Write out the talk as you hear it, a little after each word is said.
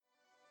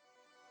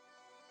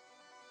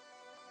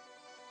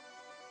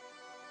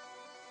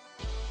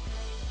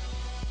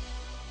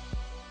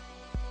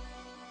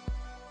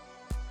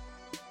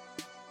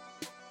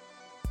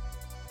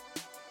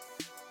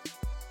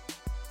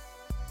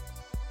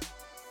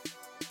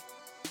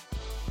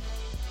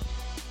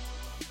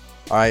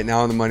All right, now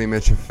on the Money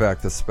Mitch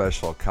Effect, a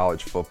special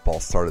college football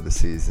start of the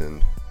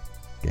season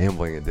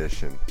gambling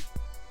edition.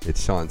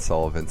 It's Sean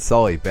Sullivan.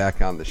 Sully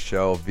back on the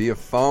show via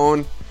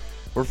phone.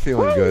 We're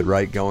feeling good,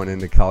 right, going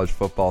into college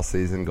football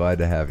season. Glad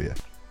to have you.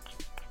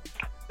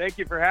 Thank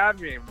you for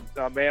having me.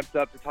 I'm amped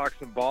up to talk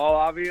some ball,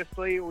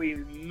 obviously. We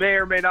may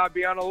or may not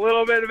be on a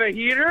little bit of a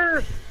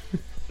heater.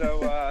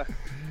 So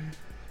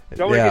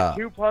don't want to get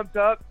too pumped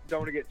up. Don't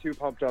want to get too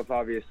pumped up,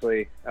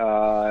 obviously. We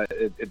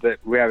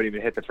haven't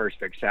even hit the first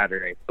big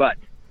Saturday. But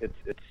it's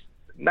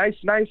nice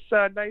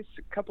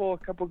couple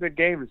good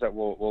games that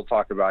we'll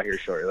talk about here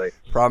shortly.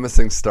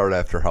 Promising start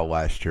after how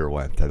last year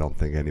went. I don't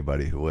think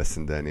anybody who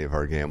listened to any of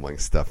our gambling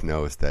stuff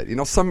knows that. You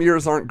know, some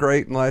years aren't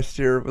great, and last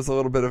year it was a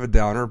little bit of a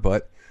downer,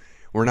 but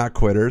we're not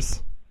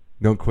quitters.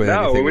 Don't quit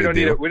anything we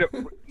do.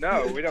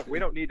 We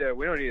don't need to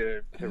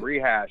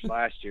rehash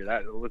last year.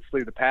 Let's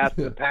leave the past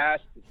in the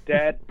past. It's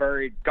dead,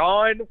 buried,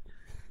 gone.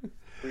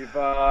 We've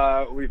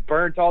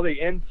burnt all the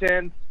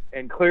incense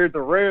and cleared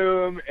the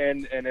room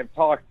and have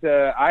talked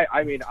to.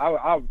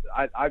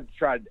 I've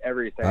tried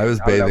everything. I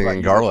was bathing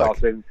in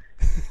garlic.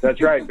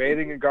 That's right,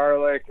 bathing in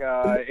garlic.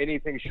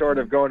 Anything short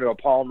of going to a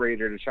palm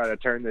reader to try to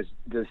turn this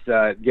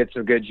get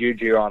some good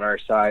juju on our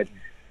side.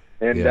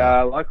 And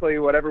luckily,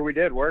 whatever we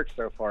did worked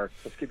so far.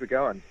 Let's keep it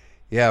going.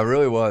 Yeah, it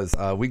really was.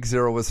 Week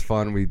 0 was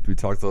fun. I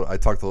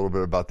talked a little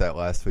bit about that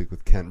last week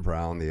with Kent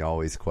Brown, the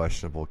always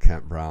questionable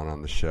Kent Brown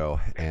on the show,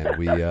 and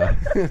we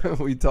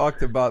we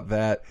talked about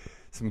that.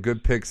 Some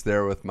good picks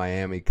there with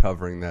Miami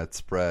covering that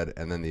spread,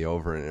 and then the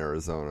over in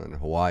Arizona and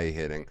Hawaii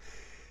hitting.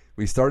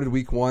 We started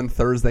week 1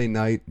 Thursday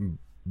night.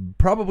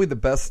 Probably the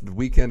best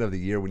weekend of the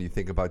year when you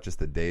think about just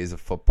the days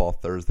of football.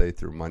 Thursday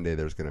through Monday,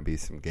 there's going to be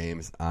some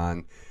games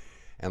on.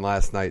 And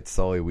last night,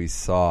 Sully, we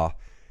saw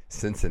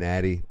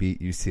Cincinnati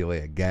beat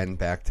UCLA again,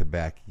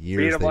 back-to-back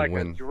years. Beat them like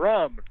a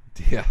drum.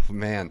 Yeah,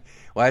 man.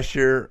 Last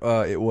year,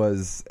 it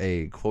was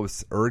a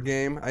closer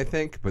game, I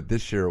think, but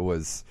this year it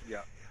was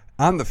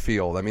on the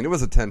field. I mean, it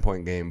was a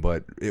 10-point game,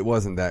 but it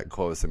wasn't that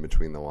close in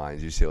between the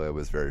lines. UCLA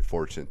was very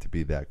fortunate to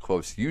be that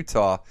close.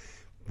 Utah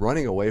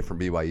running away from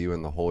BYU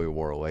in the Holy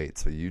War late,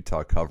 so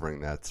Utah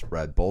covering that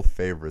spread. Both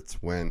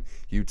favorites win.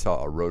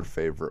 Utah, a road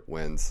favorite,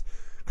 wins.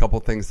 Couple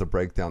things to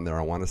break down there.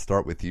 I want to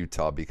start with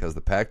Utah because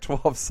the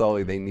Pac-12,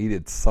 Sully, they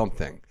needed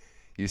something.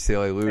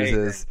 UCLA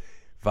loses.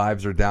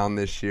 Vibes are down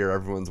this year.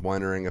 Everyone's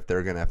wondering if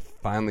they're going to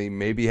finally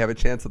maybe have a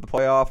chance at the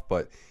playoff,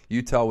 but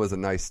Utah was a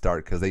nice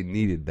start because they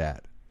needed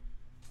that.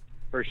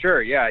 For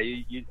sure, yeah.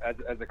 You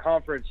as a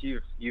conference,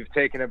 you've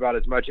taken about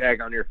as much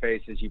egg on your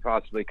face as you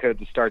possibly could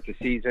to start the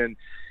season,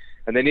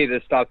 and they needed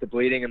to stop the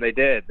bleeding, and they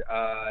did.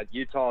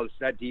 Utah's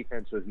that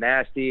defense was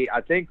nasty.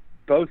 I think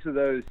both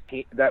those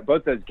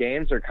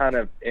games are kind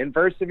of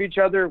inverse of each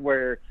other,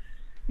 where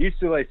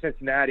UCLA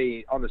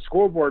Cincinnati on the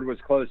scoreboard was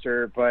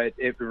closer, but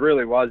it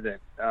really wasn't.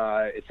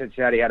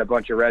 Cincinnati had a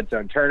bunch of red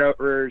zone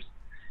turnovers.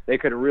 They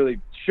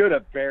should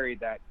have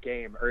buried that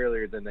game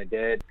earlier than they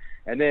did.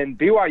 And then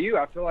BYU,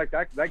 I feel like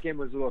that game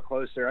was a little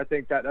closer. I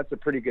think that's a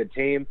pretty good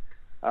team.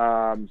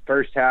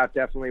 First half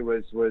definitely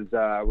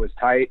was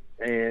tight,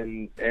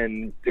 and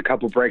a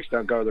couple breaks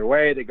don't go their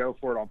way. They go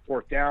for it on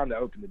 4th down to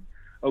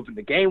open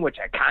the game, which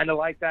I kind of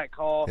like that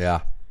call.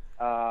 Yeah.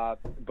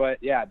 But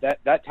yeah,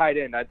 that tight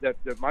end.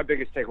 My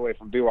biggest takeaway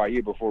from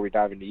BYU before we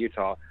dive into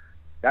Utah,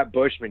 that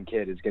Bushman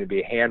kid is going to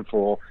be a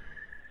handful.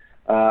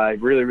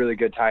 Really, really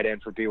good tight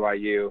end for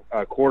BYU.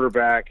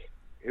 Quarterback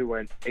who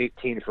went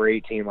 18 for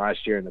 18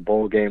 last year in the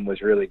bowl game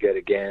was really good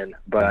again.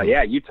 But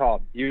yeah, Utah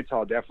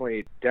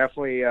definitely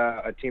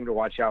a team to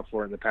watch out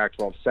for in the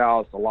Pac-12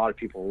 South. A lot of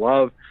people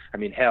love. I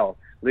mean, hell,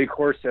 Lee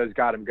Corso's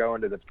got him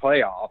going to the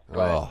playoff.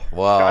 But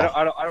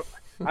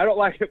I don't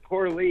like it.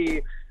 Poor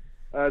Lee.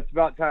 It's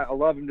about time. I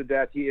love him to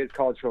death. He is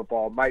college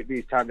football. Might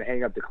be time to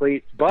hang up the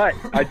cleats. But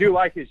I do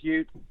like his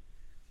youth.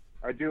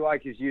 I do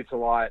like his youth a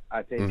lot.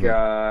 I think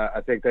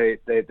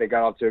they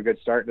got off to a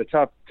good start. And a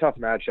tough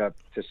matchup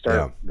to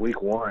start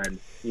week 1.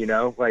 You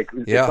know,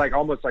 it's like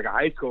almost like a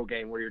high school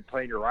game where you're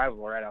playing your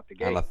rival right out the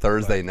gate. On a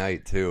Thursday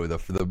night too.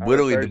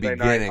 Literally the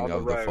beginning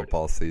of the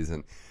football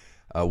season.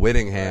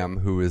 Whittingham,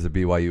 who is a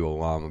BYU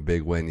alum, a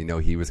big win. You know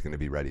he was going to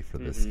be ready for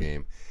this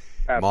game.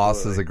 Absolutely.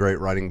 Moss is a great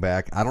running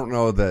back. I don't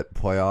know that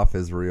playoff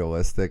is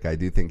realistic. I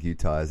do think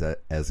Utah has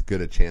as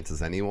good a chance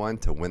as anyone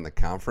to win the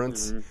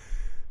conference.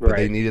 But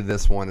they needed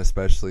this one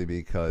especially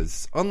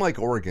because, unlike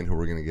Oregon, who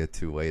we're going to get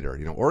to later,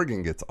 you know,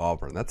 Oregon gets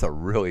Auburn. That's a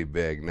really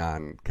big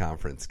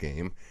non-conference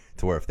game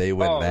to where if they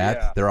win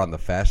they're on the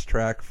fast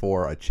track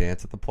for a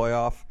chance at the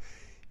playoff.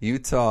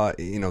 Utah,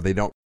 you know, they're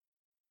not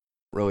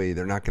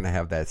going to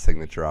have that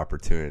signature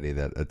opportunity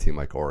that a team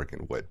like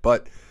Oregon would.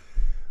 But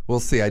we'll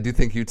see. I do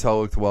think Utah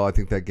looked well. I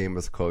think that game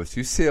was close.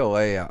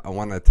 UCLA, I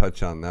want to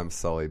touch on them,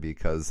 Sully,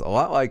 because a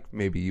lot like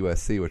maybe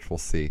USC, which we'll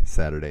see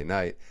Saturday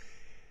night,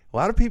 a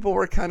lot of people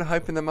were kind of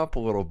hyping them up a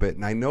little bit.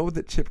 And I know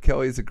that Chip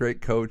Kelly is a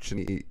great coach and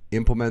he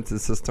implements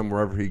his system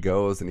wherever he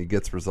goes and he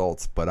gets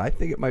results. But I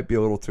think it might be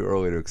a little too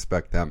early to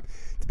expect them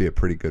to be a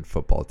pretty good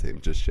football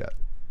team just yet.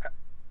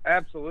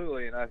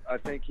 Absolutely, and I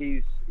think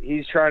he's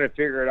trying to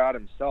figure it out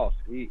himself.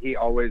 He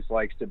always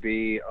likes to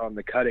be on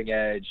the cutting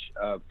edge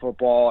of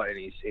football, and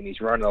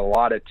he's running a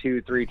lot of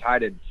 2-3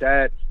 tight end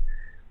sets.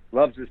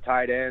 Loves his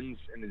tight ends,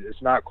 and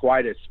it's not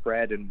quite as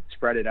spread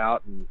it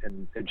out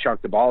and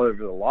chunk the ball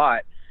over the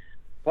lot.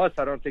 Plus,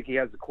 I don't think he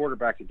has the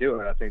quarterback to do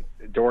it. I think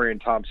Dorian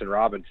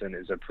Thompson-Robinson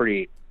is a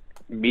pretty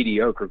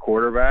mediocre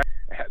quarterback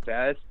at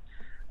best,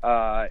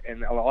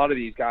 and a lot of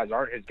these guys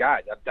aren't his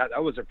guys.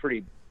 That was a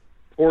pretty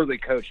poorly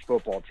coached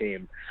football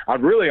team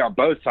on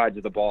both sides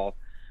of the ball,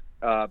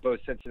 both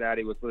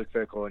Cincinnati with Luke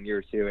Fickell in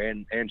year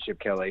 2 and Chip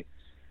Kelly.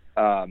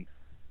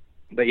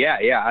 But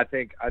yeah, I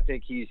think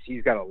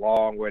he's got a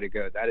long way to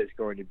go. That is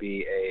going to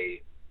be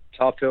a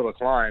tough hill to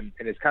climb,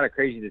 and it's kind of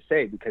crazy to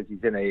say because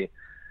he's in a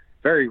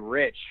very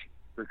rich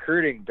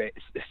recruiting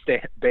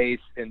base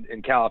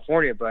in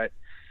California, but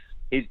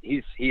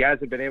he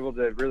hasn't been able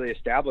to really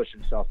establish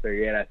himself there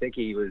yet. I think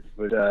he was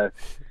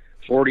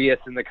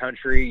 40th in the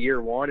country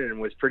year 1 and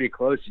was pretty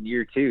close in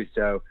year 2.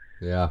 So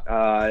yeah,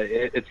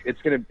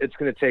 it's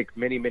gonna take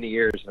many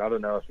years, and I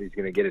don't know if he's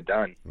gonna get it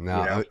done.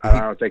 No,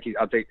 I don't think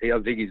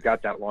he's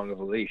got that long of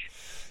a leash.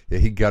 Yeah,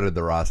 he gutted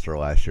the roster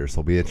last year, so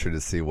it'll be interesting to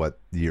see what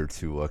year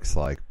 2 looks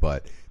like.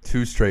 But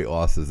 2 straight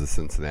losses to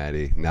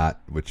Cincinnati,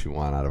 not what you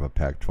want out of a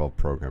Pac-12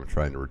 program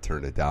trying to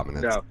return to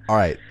dominance. No. All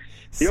right.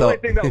 The only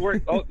thing that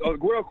worked,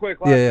 real quick,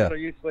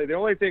 the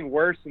only thing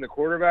worse than the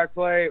quarterback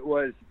play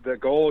was the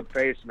gold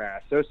face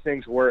mask. Those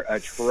things were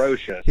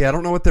atrocious. Yeah, I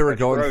don't know what they were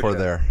going for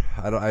there.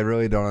 I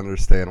really don't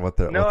understand what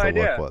the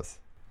look was.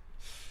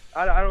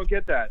 I don't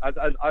get that.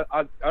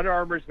 Under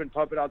Armour's been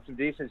pumping out some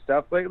decent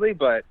stuff lately,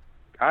 but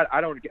I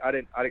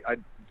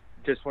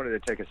just wanted to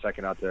take a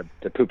second out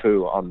to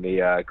poo-poo on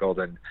the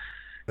golden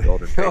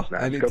face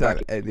mask. Anytime,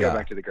 go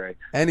back to the gray.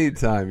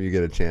 Anytime you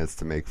get a chance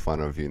to make fun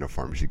of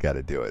uniforms, you got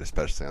to do it,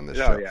 especially on this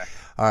show. Yeah.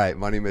 All right,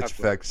 Money Mitch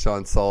Effect,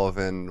 Sean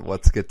Sullivan.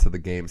 Let's get to the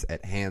games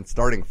at hand.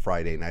 Starting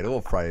Friday night, a little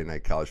Friday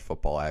night college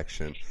football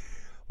action.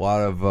 A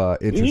lot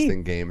of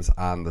interesting games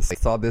on the. I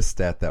saw this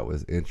stat that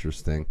was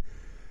interesting.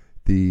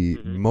 The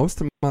most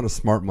amount of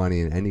smart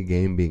money in any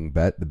game being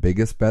bet, the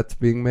biggest bets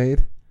being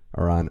made,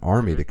 are on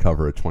Army to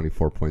cover a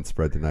 24-point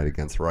spread tonight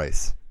against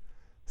Rice.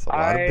 So a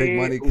lot of big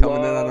money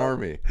coming in on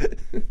Army.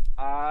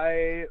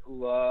 I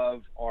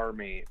love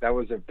Army. That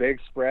was a big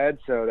spread,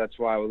 so that's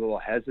why I was a little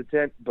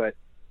hesitant. But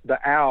the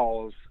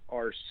Owls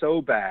are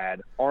so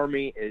bad.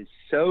 Army is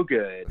so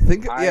good.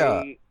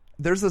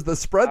 There's the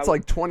spread's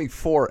like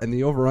 24, and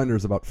the over/under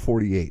is about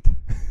 48.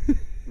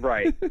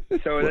 Right.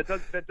 So that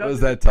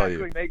doesn't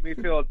exactly make me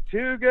feel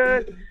too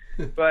good.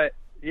 But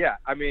yeah,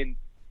 I mean,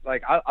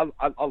 like I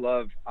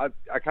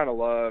kind of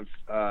love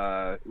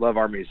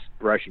Army's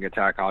rushing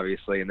attack,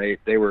 obviously, and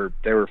they were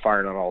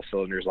firing on all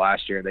cylinders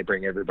last year, and they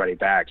bring everybody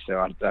back. So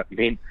I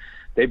mean,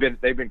 they've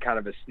been kind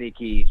of a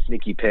sneaky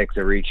pick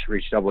to reach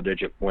double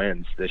digit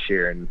wins this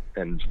year,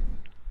 and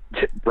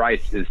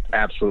Rice is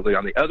absolutely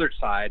on the other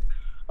side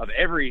of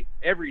every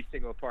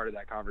single part of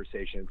that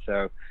conversation.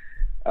 So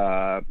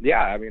yeah,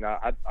 I mean,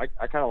 I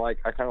kind of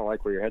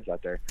like where your head's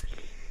at there.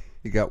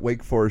 You got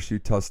Wake Forest,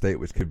 Utah State,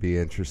 which could be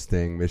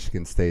interesting.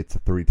 Michigan State's a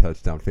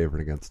 3-touchdown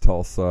favorite against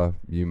Tulsa.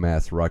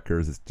 UMass,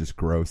 Rutgers is just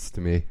gross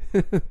to me.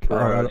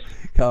 Colorado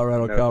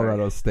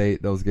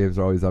State. Those games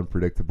are always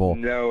unpredictable.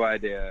 No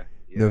idea.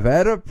 Yeah.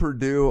 Nevada,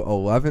 Purdue,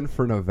 11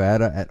 for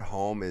Nevada at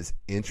home is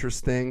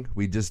interesting.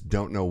 We just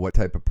don't know what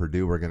type of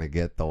Purdue we're going to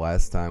get. The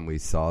last time we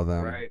saw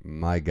them,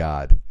 my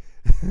God,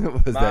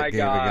 that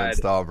game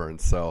against Auburn.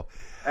 So,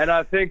 and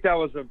I think that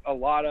was a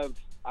lot of.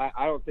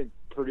 I don't think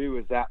Purdue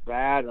is that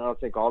bad, and I don't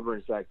think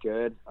Auburn's that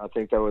good. I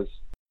think there was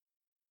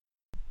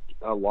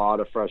a lot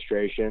of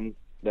frustration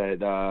that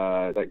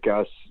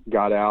Gus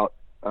got out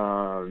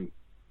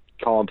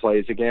calling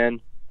plays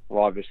again.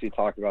 We'll obviously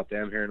talk about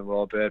them here in a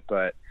little bit,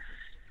 but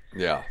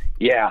yeah,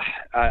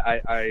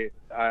 I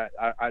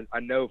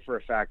know for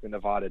a fact that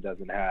Nevada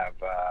doesn't have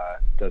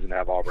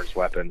Auburn's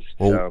weapons.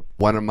 Well, so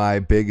one of my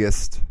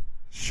biggest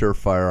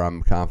surefire,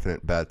 I'm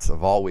confident bets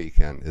of all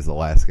weekend is the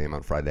last game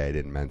on Friday I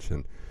didn't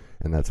mention.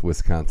 And that's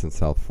Wisconsin,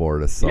 South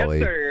Florida, Sully.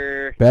 Yes,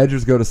 sir.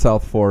 Badgers go to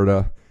South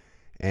Florida,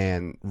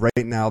 and right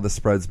now the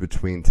spread's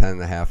between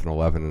 10.5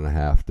 and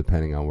 11.5,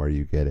 depending on where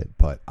you get it.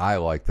 But I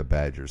like the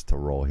Badgers to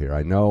roll here.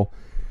 I know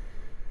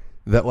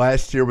that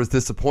last year was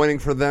disappointing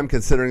for them,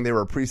 considering they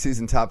were a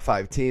preseason top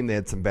 5 team. They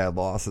had some bad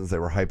losses. They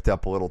were hyped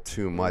up a little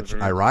too much.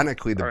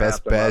 Ironically, the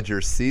best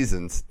Badgers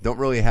seasons don't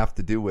really have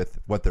to do with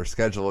what their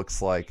schedule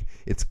looks like.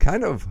 It's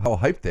kind of how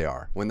hyped they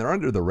are. When they're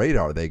under the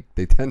radar, they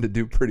tend to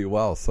do pretty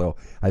well. So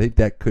I think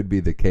that could be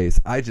the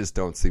case. I just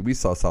don't see. We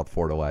saw South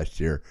Florida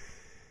last year.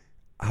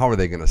 How are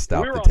they going to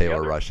stop the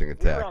Taylor rushing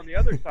attack? We were on the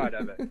other side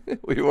of it.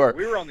 We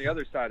were on the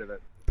other side of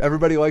it.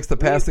 Everybody likes the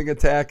passing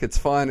attack. It's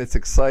fun. It's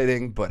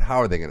exciting. But how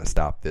are they going to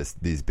stop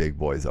these big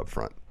boys up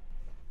front?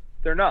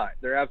 They're not.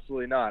 They're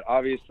absolutely not.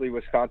 Obviously,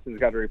 Wisconsin's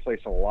got to replace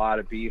a lot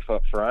of beef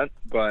up front.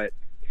 But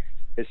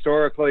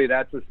historically,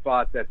 that's a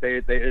spot that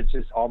it's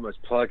just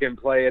almost plug and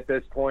play at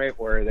this point,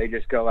 where they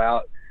just go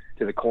out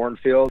to the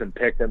cornfield and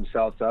pick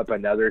themselves up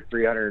another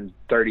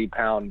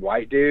 330-pound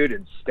white dude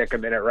and stick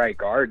him in at right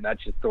guard, and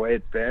that's just the way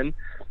it's been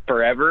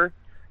forever.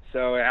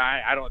 So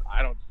I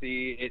don't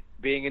see it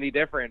being any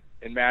different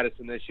in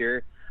Madison this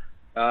year.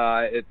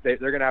 They're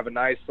going to have a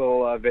nice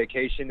little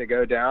vacation to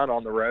go down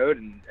on the road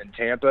in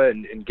Tampa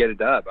and get it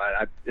up.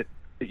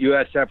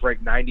 USF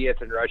ranked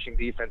 90th in rushing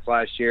defense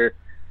last year.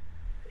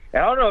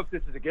 And I don't know if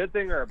this is a good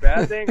thing or a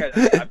bad thing.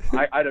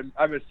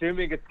 I'm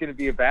assuming it's going to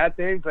be a bad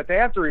thing, but they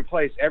have to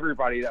replace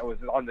everybody that was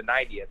on the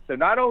 90th. So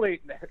not only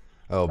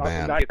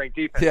man,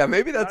 defense, yeah,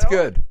 maybe that's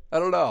good. I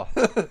don't know.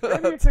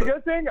 Maybe it's a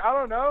good thing. I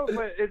don't know,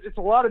 but it's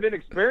a lot of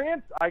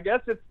inexperience. I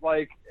guess it's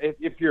like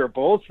if you're a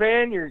Bulls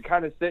fan, you're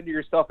kind of saying to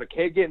yourself, it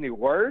can't get any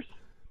worse.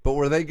 But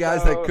were they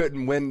guys that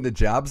couldn't win the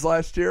jobs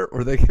last year?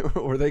 Were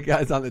they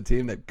guys on the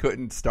team that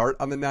couldn't start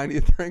on the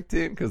 90th ranked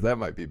team? Because that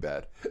might be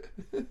bad.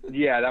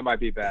 Yeah, that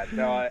might be bad.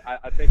 No,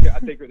 I think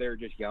they were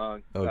just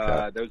young.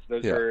 Okay.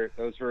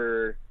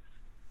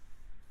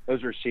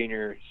 Those were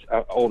seniors,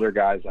 older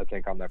guys. I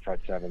think on that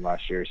front seven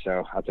last year.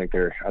 So I think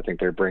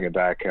they're bringing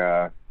back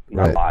a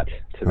lot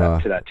to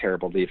that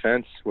terrible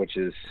defense, which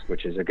is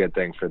a good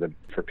thing for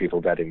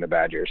people betting the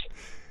Badgers.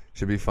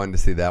 Should be fun to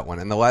see that one.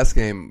 And the last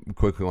game,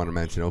 quickly want to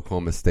mention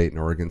Oklahoma State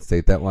and Oregon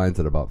State. That line's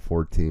at about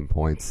 14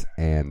 points.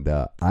 And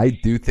I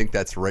do think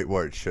that's right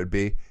where it should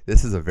be.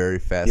 This is a very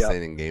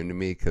fascinating game to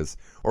me because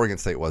Oregon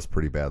State was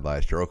pretty bad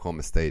last year.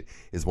 Oklahoma State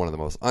is one of the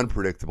most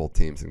unpredictable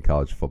teams in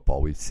college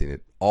football. We've seen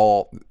it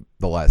all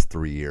the last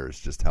 3 years,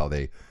 just how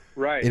they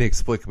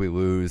inexplicably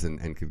lose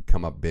and could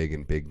come up big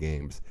in big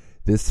games.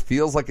 This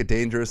feels like a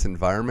dangerous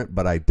environment,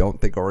 but I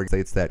don't think Oregon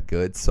State's that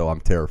good, so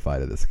I'm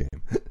terrified of this game.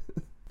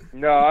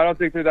 No, I don't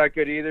think they're that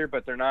good either,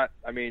 but they're not.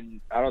 I mean,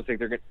 I don't think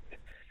they're good.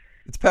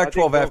 It's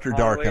Pac-12 after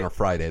dark on a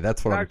Friday.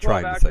 That's what I'm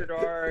trying to say. Pac-12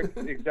 after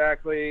dark,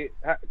 exactly.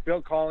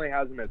 Bill Connolly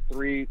has them at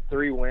three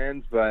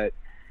wins, but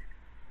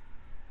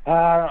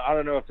I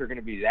don't know if they're going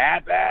to be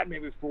that bad.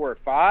 Maybe 4 or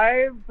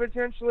 5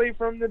 potentially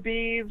from the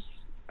Beavs.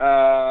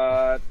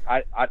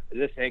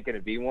 This ain't going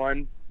to be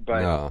one,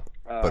 but no.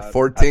 But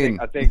 14.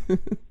 I think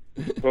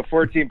but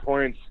 14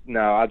 points.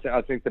 No,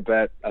 I think the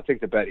bet. I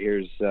think the bet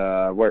here's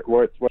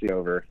what's the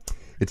over.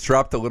 It's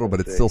dropped a little, but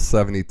it's still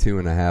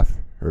 72.5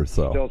 or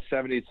so. Still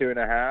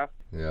 72.5.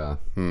 Yeah.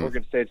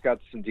 Oregon State's got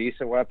some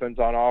decent weapons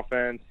on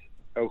offense.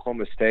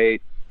 Oklahoma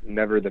State,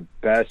 never the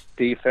best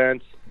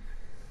defense.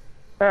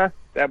 That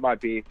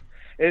might be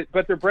it,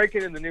 but they're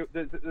breaking in the new.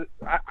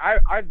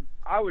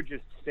 I would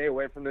just stay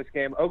away from this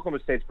game. Oklahoma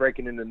State's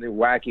breaking in the new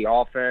wacky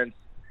offense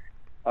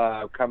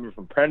coming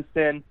from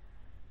Princeton.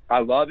 I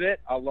love it.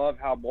 I love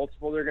how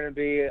multiple they're going to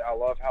be. I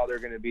love how they're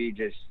going to be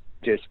just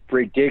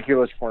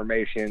ridiculous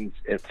formations.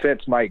 It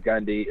fits Mike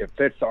Gundy. It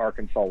fits the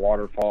Arkansas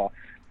waterfall.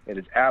 It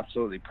is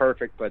absolutely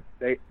perfect, but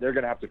they're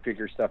going to have to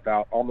figure stuff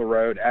out on the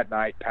road at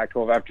night,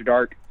 Pac-12 after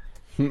dark.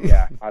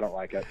 Yeah, I don't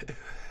like it.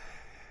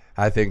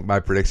 I think my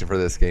prediction for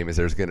this game is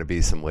there's going to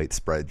be some late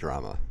spread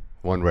drama,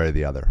 one way or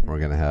the other. We're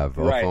going to have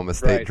Oklahoma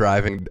State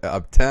driving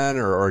up 10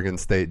 or Oregon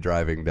State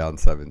driving down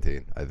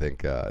 17. I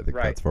think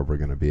that's where we're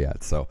going to be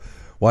at. So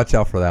watch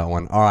out for that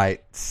one. All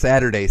right,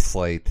 Saturday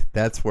slate.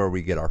 That's where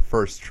we get our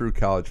first true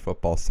college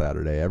football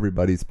Saturday.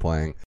 Everybody's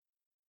playing.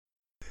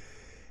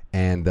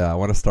 And I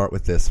want to start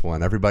with this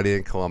one. Everybody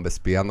in Columbus,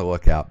 be on the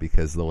lookout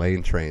because the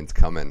Lane Train's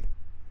coming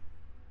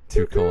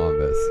to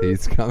Columbus.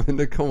 He's coming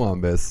to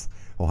Columbus.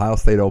 Ohio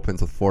State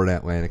opens with Florida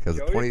Atlantic as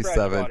a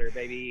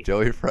 27.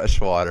 Joey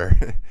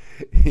Freshwater.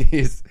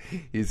 He's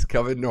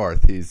coming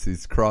north.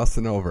 He's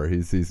crossing over.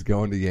 He's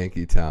going to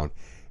Yankeetown.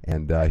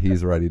 And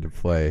he's ready to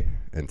play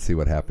and see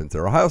what happens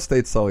there. Ohio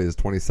State Sully is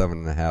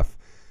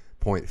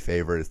 27.5-point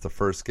favorite. It's the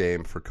first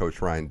game for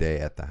Coach Ryan Day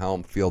at the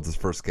helm. Fields'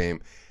 first game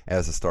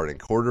as a starting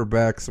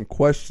quarterback. Some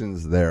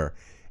questions there.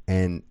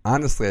 And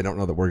honestly, I don't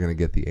know that we're going to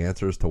get the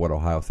answers to what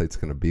Ohio State's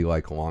going to be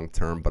like long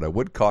term, but I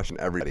would caution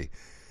everybody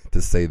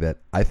to say that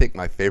I think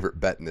my favorite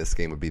bet in this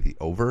game would be the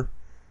over,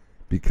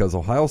 because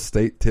Ohio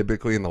State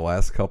typically in the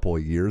last couple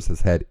of years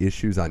has had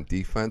issues on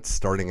defense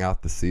starting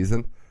out the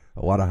season.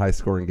 A lot of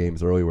high-scoring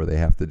games early where they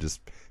have to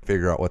just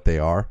figure out what they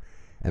are.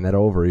 And that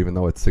over, even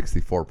though it's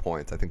 64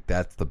 points, I think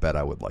that's the bet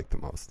I would like the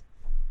most.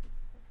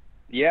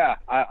 Yeah,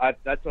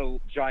 that's a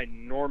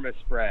ginormous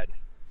spread.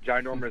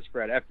 Ginormous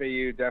spread.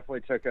 FAU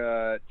definitely took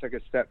a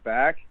step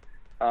back,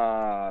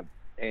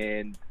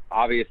 and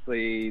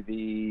obviously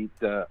the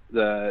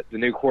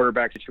new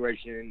quarterback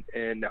situation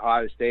in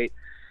Ohio State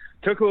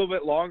took a little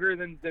bit longer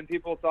than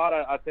people thought.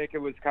 I think it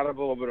was kind of a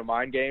little bit of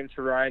mind games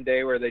for Ryan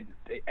Day, where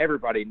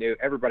everybody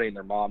and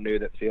their mom knew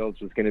that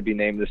Fields was going to be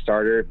named the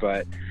starter,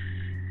 but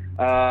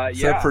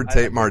except for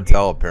Tate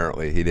Martell,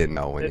 apparently he didn't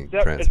know when he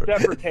transferred.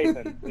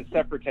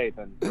 Except for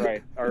Tathan,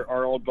 right?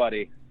 Our old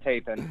buddy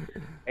Tathan.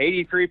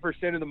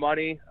 83% of the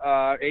money,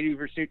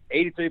 83%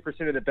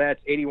 of the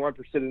bets, 81%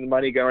 of the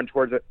money going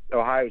towards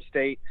Ohio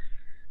State.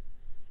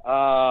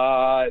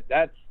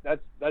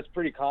 That's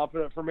pretty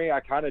confident for me. I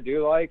kind of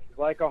do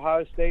like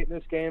Ohio State in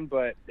this game,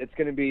 but it's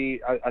going to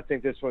be. I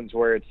think this one's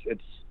where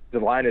it's the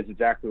line is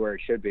exactly where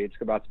it should be. It's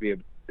about to be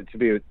to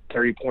be a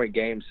 30-point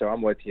game. So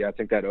I'm with you. I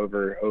think that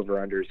over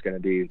under is going to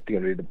be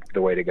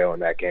the way to go in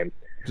that game.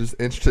 Just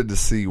interested to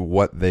see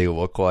what they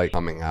look like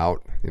coming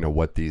out.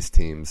 What these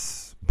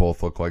teams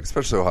both look like,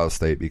 especially Ohio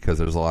State, because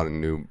there's a lot of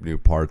new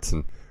parts.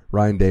 And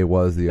Ryan Day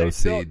was the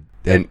OC.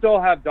 They still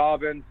have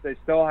Dobbins. They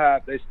still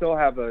have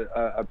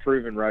a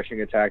proven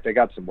rushing attack. They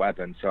got some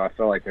weapons, so I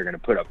feel like they're going to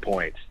put up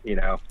points.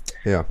 Yeah.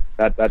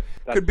 That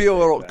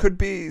could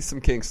be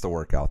some kinks to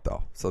work out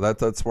though. So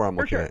that's where I'm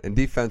looking at. And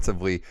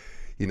defensively,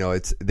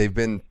 they've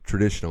been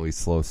traditionally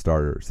slow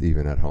starters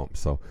even at home.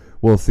 So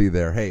we'll see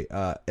there. Hey,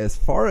 as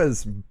far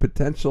as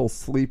potential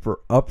sleeper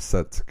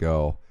upsets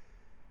go,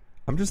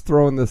 I'm just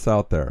throwing this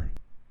out there.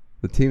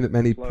 The team that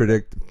many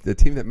predict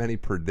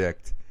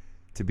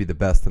to be the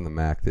best in the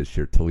MAC this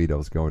year,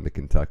 Toledo's going to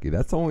Kentucky.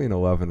 That's only an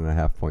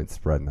 11.5-point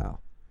spread now.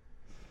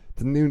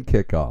 It's a noon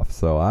kickoff,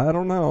 so I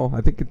don't know.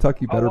 I think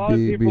Kentucky better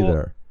be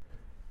there.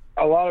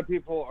 A lot of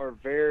people are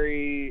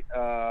very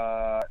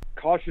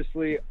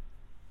cautiously,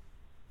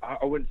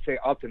 I wouldn't say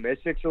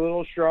optimistic's a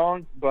little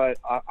strong, but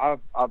I've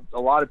a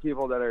lot of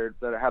people that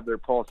have their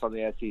pulse on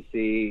the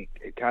SEC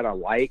kind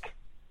of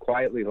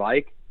quietly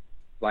like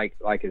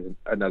is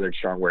another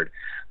strong word,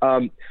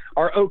 are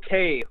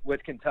okay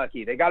with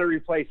Kentucky. They got to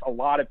replace a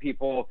lot of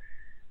people.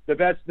 The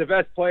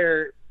best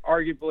player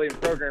arguably in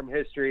program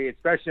history,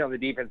 especially on the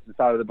defensive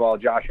side of the ball,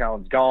 Josh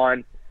Allen's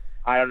gone.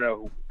 I don't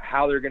know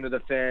how they're going to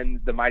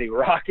defend the Mighty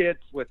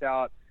Rockets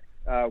without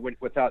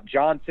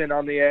Johnson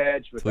on the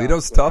edge.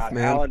 Toledo's tough,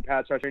 man. Allen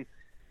pass rushing.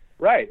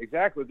 Right,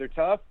 exactly. They're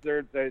tough.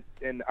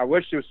 And I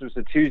wish this was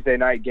a Tuesday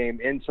night game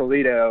in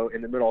Toledo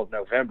in the middle of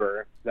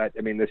November. That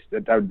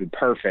would be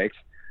perfect.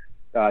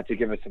 To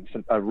give us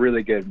a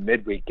really good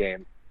midweek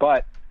game.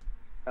 But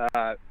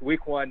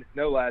week one,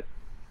 no less.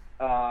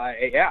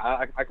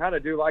 I kind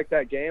of do like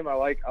that game. I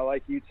like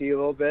UT a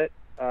little bit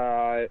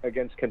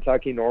against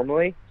Kentucky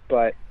normally.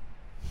 But,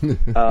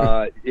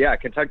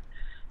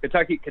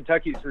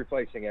 Kentucky's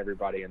replacing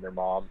everybody and their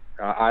mom.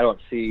 I don't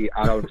see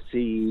how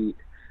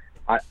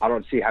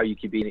you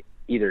could be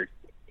either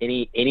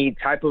any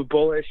type of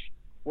bullish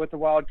with the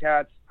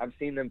Wildcats. I've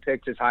seen them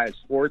picked as high as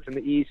fourth in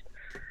the East.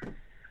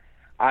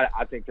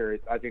 I think they're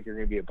going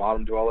to be a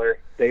bottom dweller.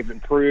 They've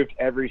improved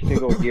every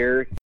single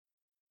year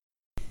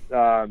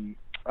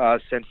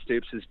since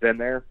Stoops has been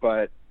there,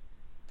 but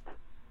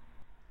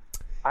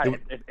it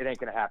ain't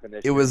going to happen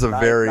this year. It was a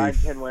very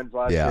 9-10 wins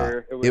last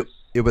year.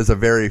 It was a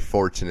very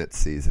fortunate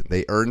season.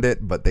 They earned it,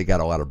 but they got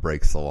a lot of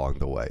breaks along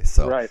the way.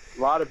 So right,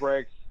 a lot of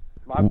breaks.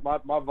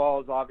 My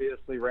Vols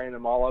obviously ran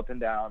them all up and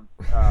down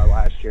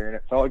last year, and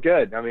it felt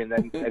good. I mean,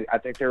 I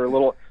think they were a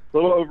little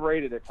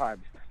overrated at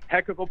times.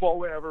 Heck of a bowl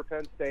win over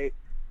Penn State.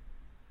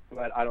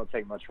 But I don't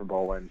take much from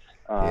bowl wins.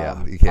 You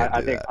can't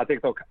do that. I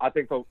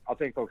think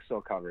they'll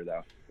still cover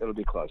though. It'll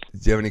be close. Do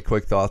you have any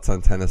quick thoughts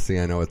on Tennessee?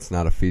 I know it's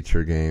not a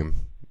feature game,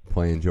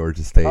 playing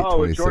Georgia State.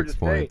 26 Georgia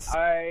points.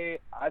 State.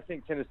 I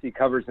think Tennessee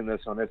covers in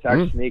this one. It's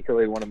actually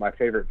sneakily one of my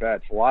favorite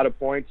bets. A lot of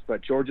points,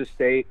 but Georgia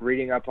State.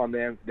 Reading up on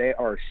them, they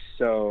are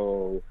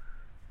so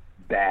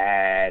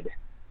bad.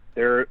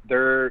 They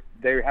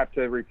have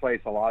to replace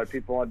a lot of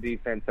people on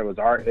defense.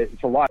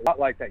 It's a lot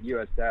like that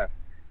USF.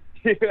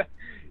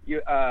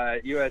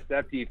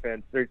 USF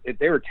defense.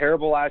 They were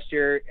terrible last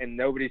year, and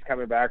nobody's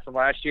coming back from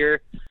last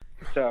year.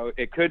 So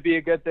it could be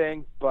a good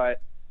thing,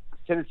 but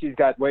Tennessee's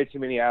got way too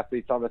many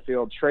athletes on the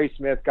field. Trey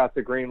Smith got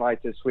the green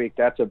light this week.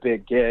 That's a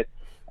big get.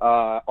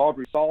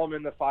 Aubrey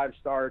Solomon, the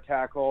 5-star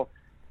tackle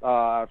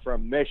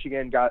from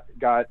Michigan, got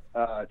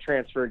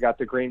transferred, got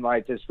the green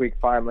light this week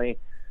finally.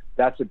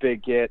 That's a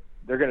big get.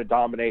 They're going to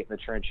dominate in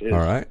the trenches. All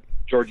right.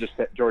 Georgia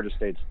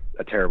State's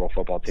a terrible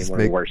football team, one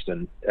of the worst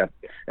in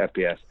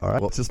FBS. All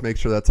right, well, just make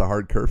sure that's a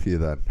hard curfew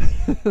then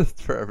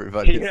for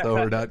everybody, so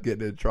we're not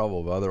getting in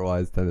trouble. But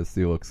otherwise,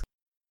 Tennessee looks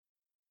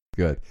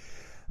good.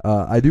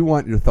 I do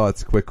want your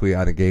thoughts quickly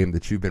on a game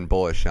that you've been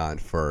bullish on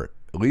for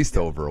at least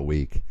over a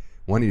week.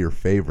 One of your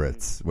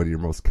favorites, one of your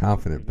most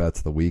confident bets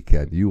of the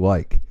weekend. You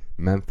like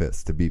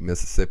Memphis to beat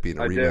Mississippi in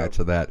a rematch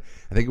of that.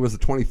 I think it was the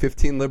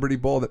 2015 Liberty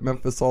Bowl that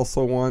Memphis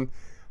also won.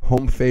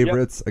 Home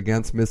favorites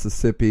against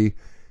Mississippi.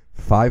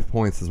 5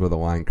 points is where the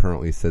line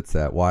currently sits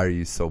at. Why are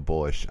you so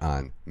bullish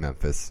on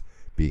Memphis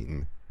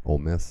beating Ole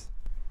Miss?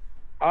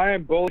 I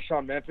am bullish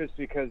on Memphis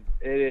because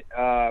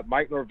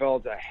Mike Norvell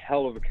is a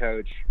hell of a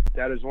coach.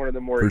 That is one of the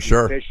more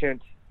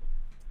efficient,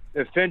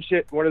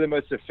 one of the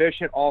most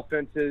efficient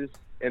offenses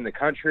in the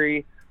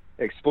country.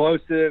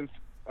 Explosive.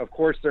 Of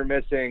course, they're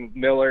missing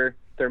Miller.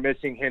 They're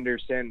missing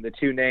Henderson. The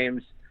two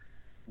names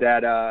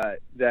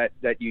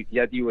that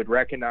you would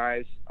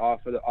recognize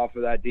off of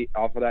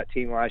that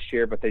team last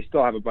year, but they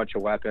still have a bunch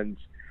of weapons.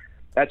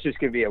 That's just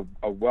going to be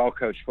a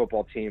well-coached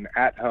football team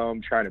at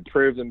home trying to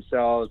prove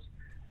themselves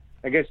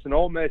against an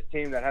Ole Miss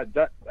team that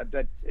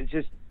is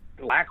just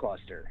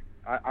lackluster.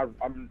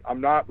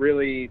 I'm not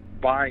really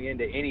buying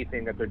into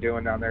anything that they're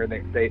doing down there.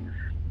 They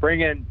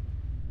bring in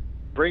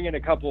a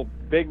couple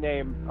big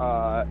name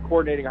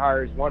coordinating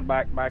hires. One,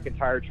 Mike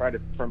McIntyre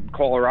from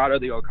Colorado,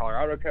 the old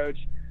Colorado coach,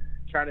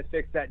 trying to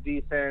fix that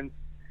defense.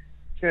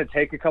 going to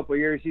take a couple of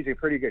years. He's a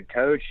pretty good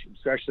coach,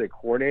 especially a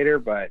coordinator,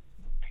 but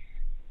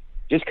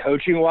just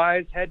coaching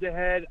wise, head to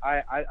head,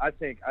 I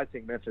think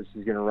Memphis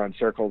is going to run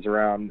circles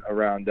around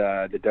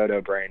the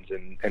Dodo Brains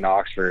in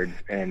Oxford,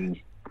 and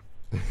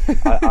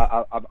it's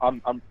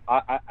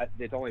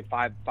only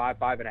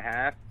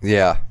 5.5.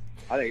 Yeah.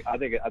 I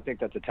think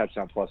that's a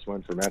touchdown plus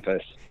win for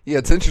Memphis. Yeah,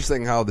 it's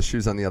interesting how the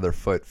shoe's on the other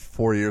foot.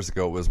 4 years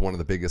ago, it was one of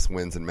the biggest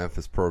wins in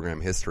Memphis program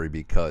history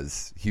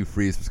because Hugh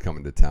Freeze was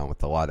coming to town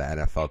with a lot of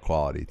NFL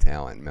quality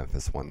talent.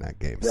 Memphis won that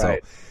game.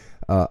 Right.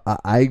 So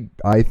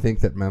I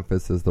think that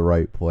Memphis is the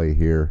right play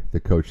here. The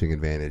coaching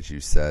advantage, you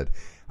said.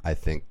 I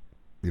think,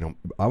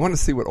 I want to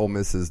see what Ole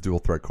Miss's dual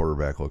threat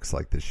quarterback looks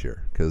like this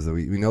year because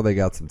we know they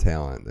got some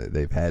talent.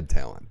 They've had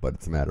talent, but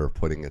it's a matter of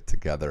putting it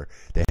together.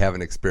 They have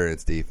an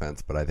experienced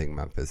defense, but I think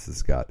Memphis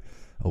has got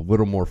a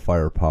little more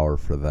firepower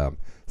for them.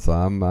 So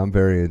I'm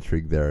very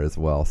intrigued there as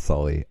well,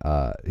 Sully.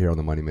 Here on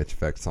the Money Mitch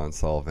Effect, Son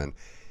Sullivan.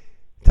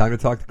 Time to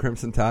talk to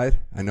Crimson Tide.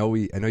 I know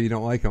you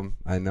don't like them.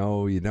 I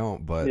know you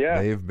don't, but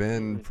they've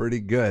been pretty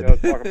good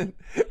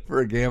for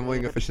a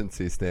gambling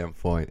efficiency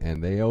standpoint,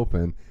 and they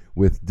open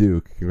with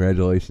Duke.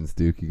 Congratulations,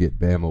 Duke. You get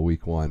Bama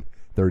week 1,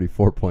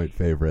 34-point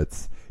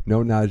favorites. No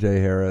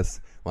Najee Harris,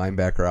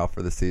 linebacker out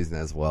for the season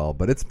as well,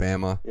 but it's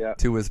Bama. Yeah.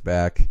 Tua's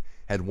back.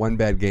 Had one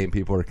bad game.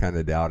 People are kind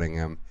of doubting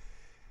him.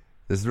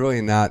 There's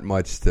really not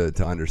much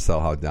to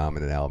undersell how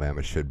dominant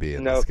Alabama should be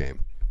in this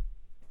game.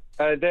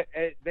 They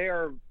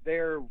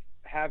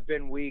have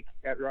been weak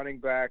at running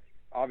back.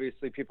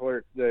 Obviously, people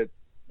are the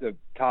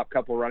top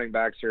couple running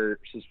backs are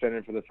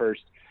suspended for the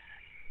first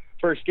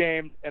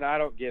game, and I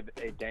don't give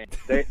a damn.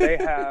 They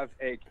have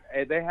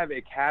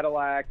a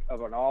Cadillac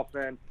of an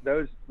offense.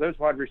 Those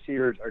wide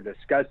receivers are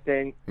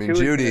disgusting. I mean,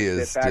 Judy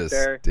is just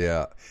there.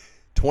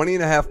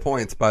 20.5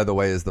 points, by the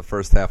way, is the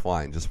first half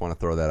line. Just want to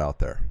throw that out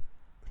there.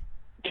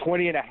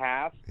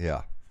 20.5.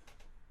 Yeah.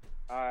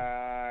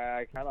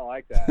 I kind of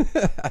like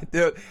that. I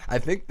do. I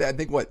think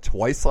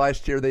twice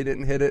last year they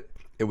didn't hit it.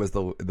 It was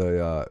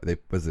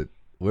was it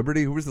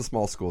Liberty? Who was the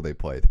small school they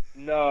played?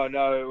 No,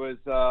 it was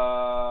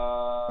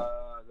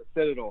the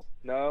Citadel.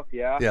 No,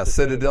 yeah. Yeah,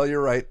 Citadel,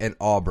 you're right, and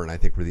Auburn, I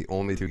think, were the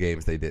only 2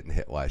 games they didn't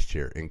hit last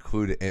year,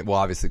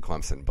 obviously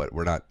Clemson, but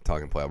we're not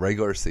talking playoff.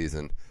 Regular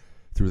season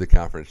through the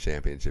conference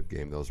championship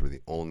game, those were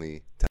the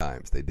only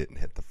times they didn't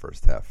hit the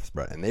first half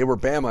spread. And they were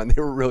Bama, and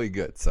they were really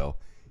good, so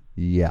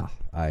yeah,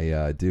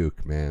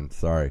 Duke, man,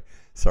 sorry,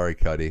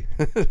 Cuddy,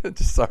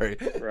 just sorry.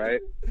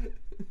 Right.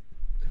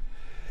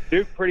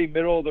 Duke pretty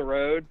middle of the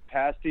road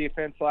pass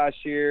defense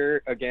last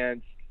year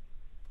against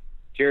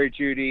Jerry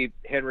Jeudy,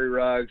 Henry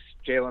Ruggs,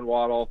 Jalen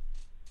Waddle.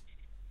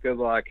 Good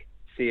luck.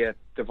 See ya.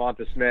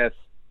 Devonta Smith.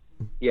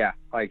 Yeah,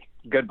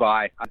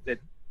 goodbye.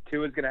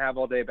 Tua's going to have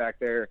all day back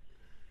there.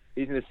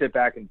 He's going to sit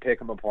back and pick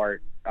them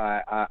apart.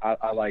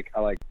 I like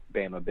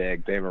Bama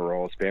big. Bama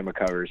rolls. Bama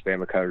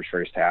covers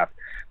first half.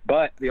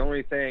 But the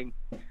only thing,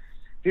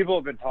 people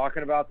have been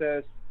talking about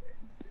this,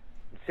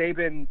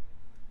 Saban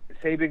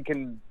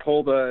can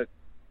pull the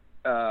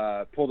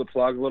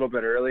plug a little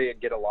bit early and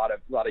get a lot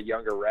of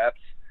younger reps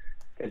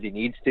because he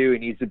needs to. He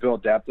needs to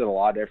build depth at a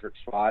lot of different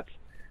spots,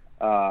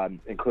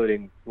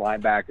 including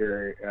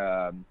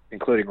linebacker,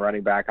 including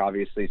running back,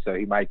 obviously. So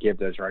he might give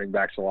those running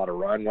backs a lot of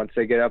run once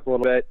they get up a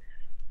little bit.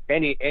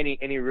 And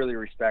he really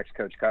respects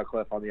Coach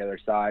Cutcliffe on the other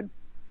side.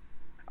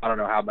 I don't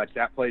know how much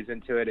that plays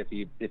into it.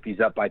 If he's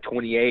up by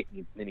 28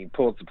 and he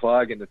pulls the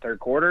plug in the third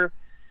quarter,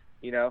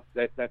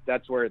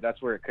 that's where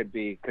it could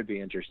be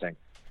interesting.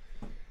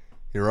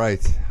 You're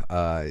right.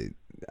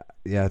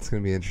 Yeah, it's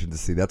going to be interesting to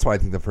see. That's why I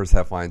think the first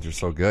half lines are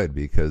so good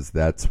because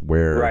that's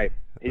where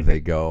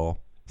they go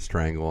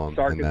strangle them.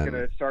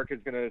 Sark is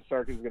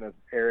gonna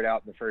air it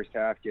out in the first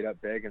half, get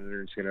up big, and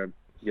they're just gonna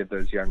get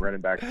those young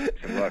running backs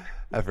some look.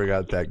 I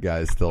forgot that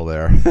guy's still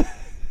there.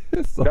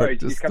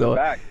 He's coming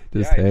back.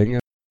 Just hanging.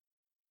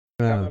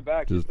 Coming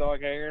back, just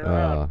hanging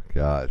around. Oh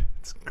God,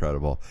 it's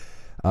incredible.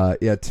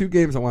 2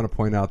 games I want to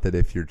point out that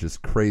if you're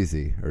just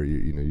crazy or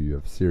you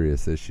have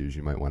serious issues,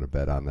 you might want to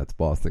bet on. That's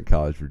Boston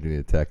College,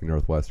 Virginia Tech,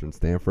 Northwestern,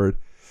 Stanford.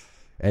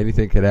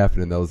 Anything could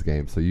happen in those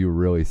games, so you're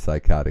really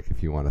psychotic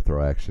if you want to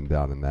throw action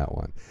down in that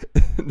one.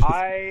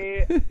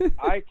 I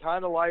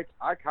kind of like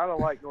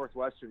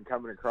Northwestern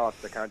coming across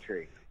the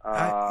country.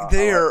 I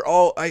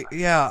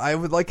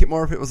would like it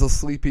more if it was a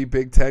sleepy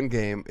Big Ten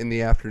game in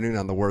the afternoon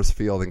on the worst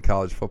field in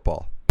college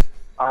football.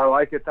 I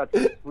like it. That's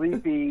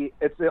sleepy.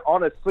 It's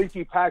on a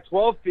sleepy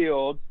Pac-12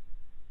 field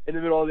in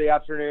the middle of the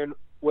afternoon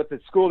with a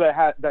school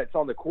that's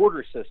on the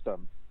quarter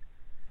system.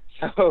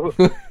 So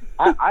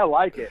I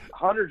like it.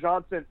 Hunter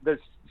Johnson. The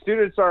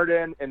students aren't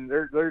in, and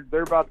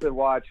they're about to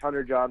watch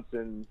Hunter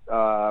Johnson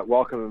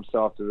welcome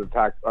himself to the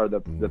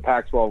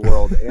Pac-12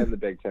 world and the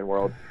Big Ten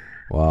world.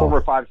 Wow. Former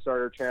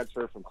 5-star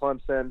transfer from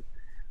Clemson.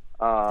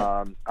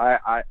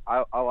 I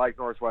like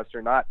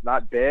Northwestern.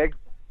 Not big,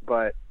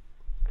 but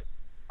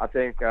I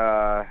think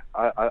I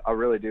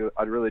really do.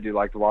 I really do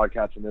like the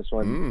Wildcats in this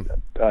one.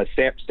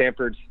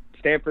 Stanford's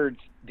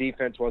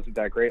defense wasn't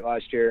that great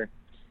last year.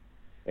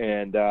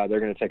 and they're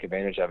going to take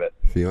advantage of it.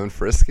 Feeling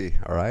frisky.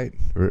 All right.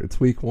 It's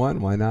week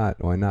 1. Why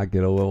not? Why not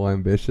get a little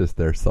ambitious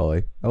there,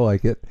 Sully? I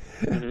like it.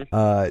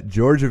 Mm-hmm.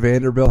 Georgia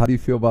Vanderbilt, how do you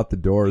feel about the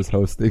Doors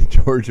hosting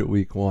Georgia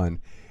week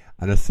 1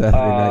 on a Saturday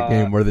night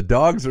game where the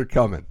Dogs are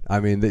coming? I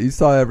mean, you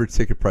saw average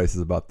ticket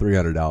prices about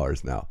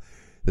 $300 now.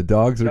 The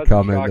Dogs are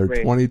coming. They're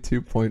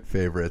 22-point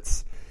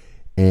favorites.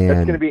 And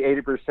it's going to be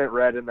 80%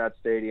 red in that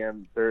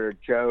stadium. They're a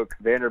joke.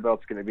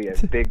 Vanderbilt's going to be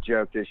a big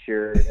joke this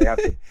year.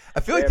 I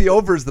feel like the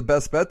over is the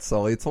best bet,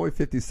 Sully. It's only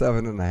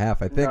 57.5.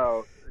 I think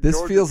this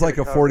Georgia's feels like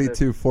a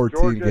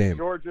 42-14 game.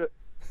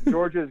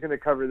 Georgia is going to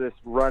cover this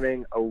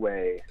running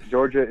away.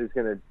 Georgia is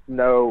going to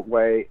no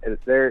way.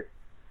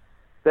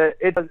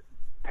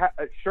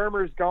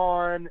 Shermer's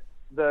gone.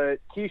 The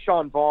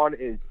Keyshawn Vaughn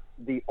is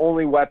the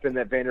only weapon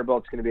that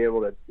Vanderbilt's going to be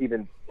able to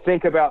even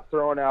think about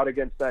throwing out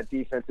against that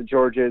defense of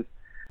Georgia's.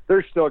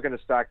 They're still going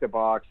to stack the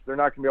box. They're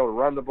not going to be able to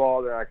run the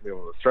ball. They're not going to be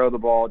able to throw the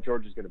ball.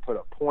 Georgia's going to put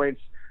up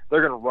points.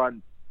 They're going to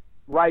run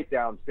right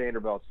down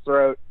Vanderbilt's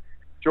throat.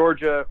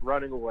 Georgia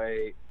running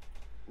away.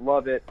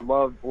 Love it.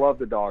 Love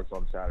the Dogs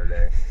on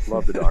Saturday.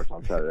 Love the Dogs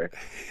on Saturday.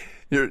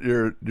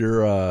 Your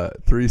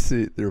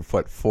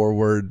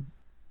forward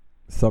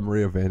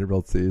summary of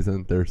Vanderbilt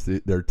season.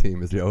 Their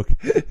team is a joke.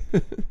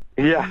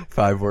 Yeah,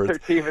 5 words. Their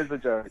team is a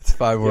joke. It's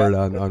 5 word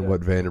on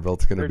what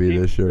Vanderbilt's going to be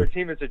this year. Their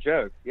team is a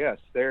joke. Yes,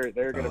 they're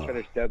going to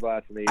finish dead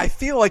last in the East. I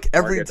feel like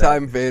every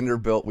time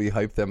Vanderbilt we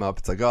hype them up,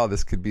 it's like, oh,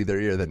 this could be their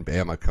year. Then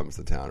Bama comes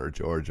to town, or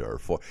Georgia, or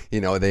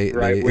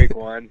week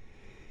 1.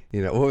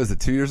 What was it,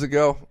 2 years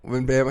ago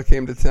when Bama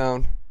came to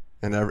town,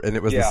 and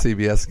it was the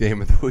CBS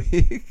game of the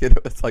week, and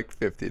it was like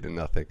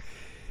 50-0.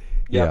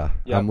 Yep.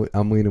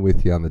 I'm leaning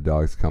with you on the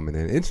Dogs coming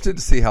in. Interested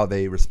to see how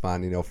they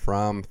respond.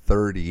 From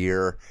third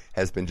year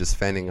has been just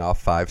fending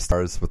off 5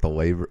 stars with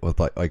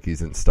like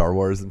he's in Star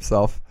Wars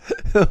himself.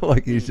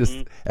 Like he's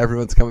just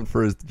everyone's coming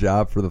for his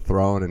job for the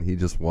throne, and he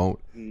just won't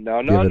give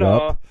it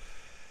up.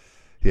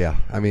 Yeah,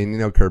 I mean,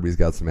 Kirby's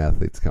got some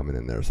athletes coming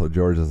in there, so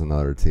Georgia's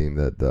another team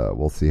that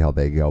we'll see how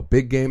they go.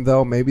 Big game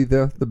though, maybe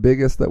the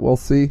biggest that we'll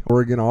see.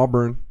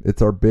 Oregon-Auburn.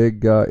 It's our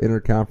big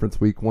interconference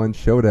week 1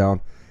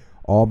 showdown.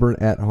 Auburn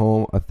at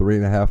home, a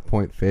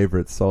 3.5-point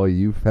favorite. Sully,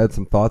 you've had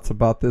some thoughts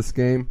about this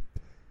game.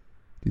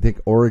 Do you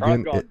think Oregon?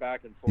 I've gone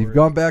back and forth. You've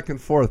gone back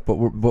and forth,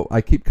 but I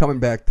keep coming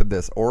back to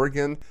this.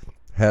 Oregon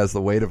has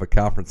the weight of a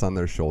conference on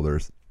their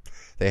shoulders.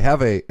 They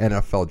have a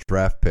NFL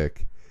draft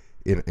pick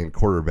in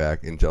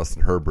quarterback in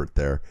Justin Herbert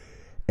there,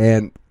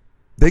 and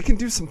they can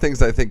do some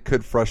things I think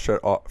could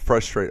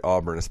frustrate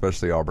Auburn,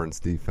 especially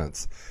Auburn's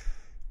defense.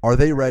 Are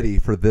they ready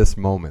for this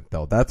moment,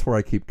 though? That's where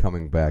I keep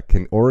coming back.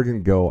 Can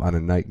Oregon go on a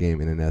night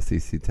game in an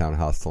SEC town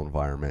hostile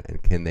environment,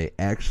 and can they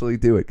actually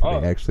do it? Can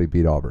they actually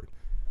beat Auburn?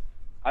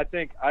 I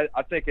think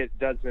it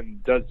does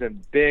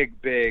them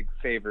big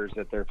favors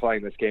that they're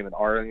playing this game in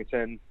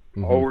Arlington.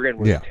 Mm-hmm. Oregon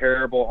was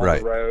terrible on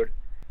the road,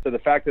 so the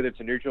fact that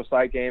it's a neutral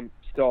site game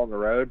still on the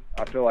road,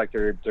 I feel like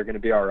they're going to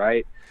be all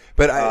right.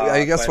 But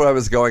I guess what I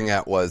was going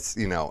at was,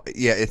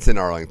 it's in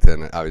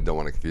Arlington. I don't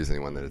want to confuse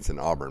anyone that it's in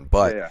Auburn,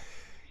 but. Yeah.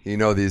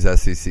 These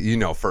SEC,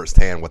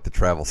 firsthand what the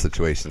travel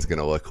situation is going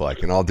to look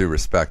like. And all due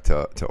respect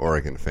to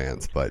Oregon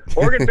fans, but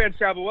Oregon fans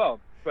travel well.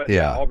 But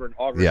Auburn.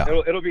 Yeah.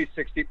 It'll be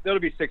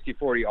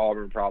 60-40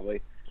 Auburn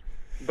probably.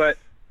 But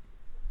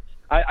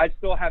I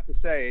still have to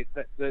say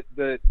that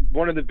the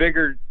one of the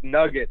bigger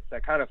nuggets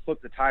that kind of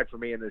flipped the tide for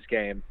me in this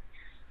game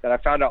that I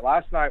found out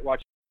last night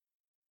watching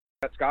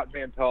Scott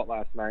Van Pelt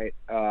last night.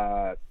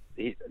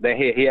 He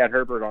had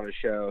Herbert on his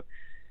show.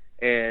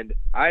 And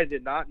I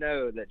did not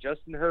know that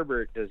Justin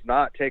Herbert does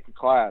not take a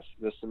class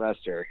this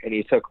semester, and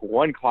he took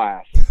 1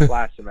 class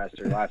last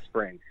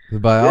spring.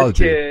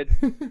 Biology.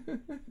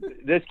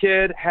 This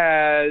kid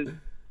has,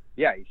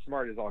 he's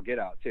smart as all get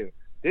out too.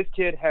 This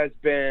kid has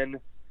been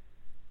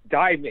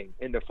diving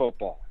into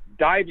football,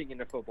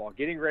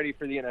 getting ready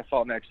for the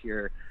NFL next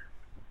year.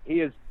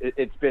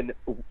 It's been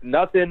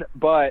nothing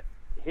but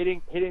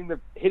hitting the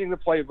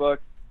playbook.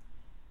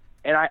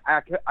 And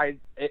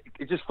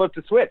it just flipped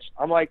a switch.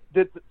 I'm like,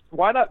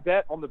 why not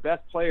bet on the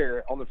best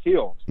player on the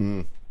field?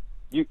 Mm.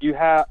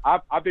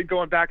 I've been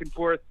going back and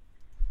forth.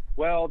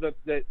 Well,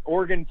 the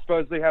Oregon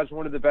supposedly has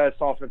one of the best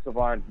offensive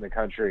lines in the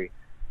country.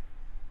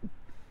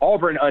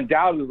 Auburn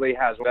undoubtedly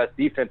has the best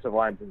defensive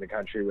lines in the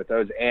country with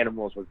those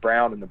animals, with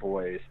Brown and the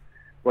boys.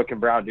 What can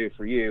Brown do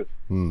for you?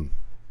 Mm.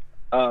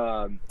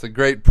 It's a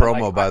great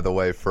promo, by the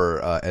way, for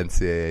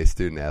NCAA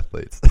student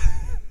athletes.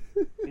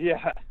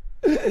 Yeah.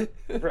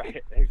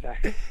 Right,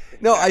 exactly.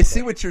 No, I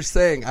see what you're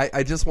saying.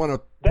 I just want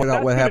to point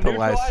out what happened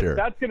last year.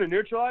 That's going to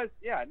neutralize?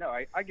 Yeah, no,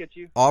 I get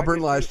you. Auburn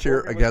last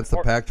year against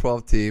a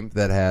Pac-12 team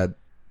that had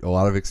a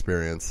lot of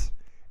experience.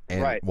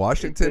 And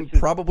Washington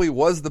probably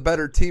was the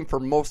better team for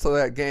most of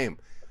that game.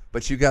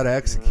 But you got to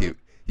execute. Mm-hmm.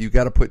 You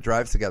got to put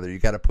drives together. You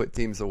got to put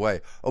teams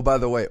away. Oh, by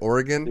the way,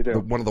 Oregon,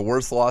 one of the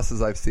worst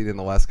losses I've seen in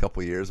the last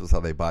couple of years was how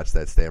they botched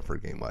that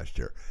Stanford game last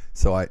year.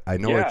 So I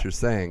know what you're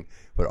saying,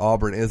 but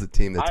Auburn is a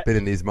team that's been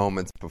in these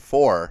moments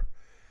before.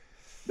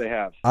 They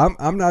have.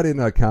 I'm not in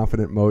a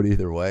confident mode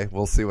either way.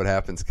 We'll see what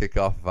happens.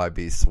 Kickoff if I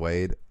be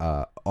swayed.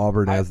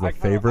 Auburn as the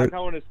favorite. I kind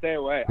of want to stay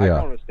away. Yeah. I kind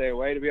of want to stay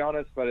away, to be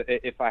honest. But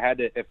if I had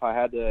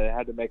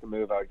to make a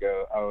move, I would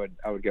go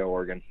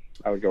Oregon.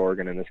 I would go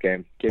Oregon in this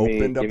game. Give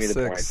me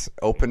the points.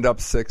 Opened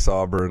up 6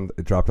 Auburn.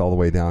 It dropped all the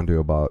way down to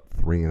about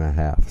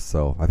 3.5.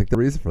 So I think the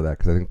reason for that,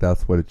 because I think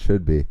that's what it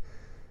should be.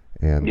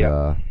 And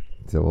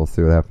so we'll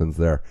see what happens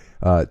there.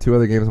 2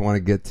 other games I want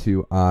to get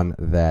to on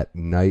that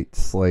night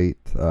slate.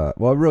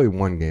 Well, really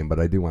one game, but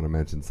I do want to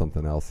mention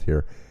something else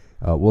here.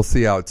 We'll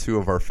see how 2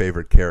 of our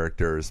favorite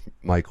characters,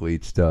 Mike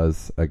Leach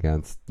does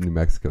against New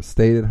Mexico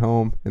State at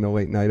home in a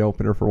late night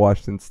opener for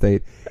Washington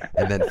State.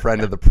 And then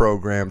friend of the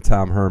program,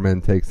 Tom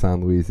Herman, takes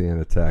on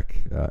Louisiana Tech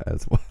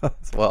as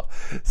well.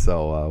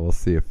 So we'll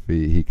see if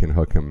he can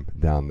hook him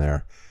down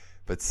there.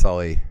 But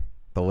Sully,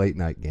 the late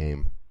night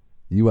game,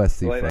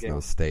 USC Fresno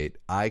State.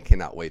 I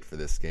cannot wait for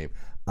this game.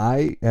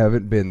 I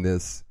haven't been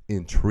this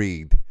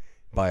intrigued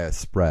by a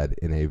spread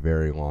in a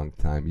very long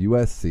time.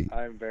 USC.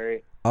 I'm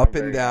very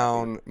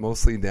down,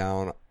 mostly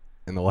down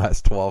in the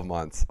last 12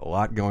 months. A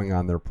lot going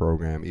on in their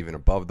program, even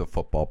above the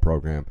football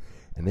program.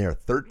 And they are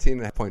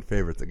 13.5-point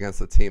favorites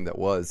against a team that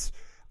was,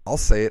 I'll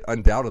say it,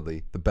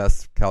 undoubtedly the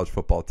best college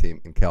football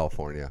team in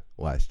California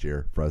last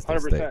year, Fresno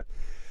 100%. State.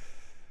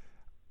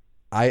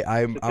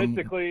 I'm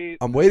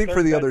waiting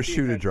for the other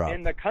shoe to drop.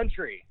 In the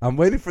country. I'm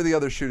waiting for the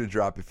other shoe to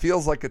drop. It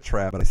feels like a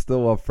trap, but I still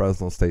love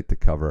Fresno State to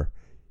cover.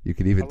 You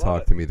could even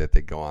talk to me that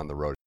they go on the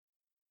road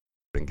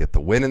and get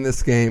the win in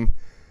this game.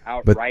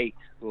 Outright.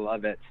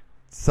 Love it.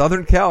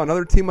 Southern Cal,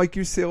 another team like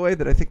UCLA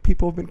that I think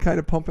people have been kind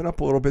of pumping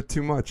up a little bit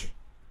too much.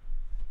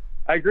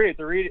 I agree.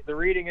 They're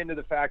reading into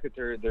the fact that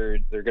they're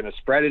going to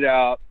spread it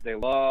out. They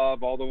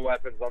love all the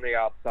weapons on the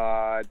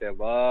outside. They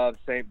love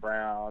St.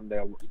 Brown.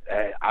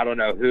 I don't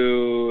know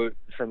who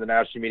from the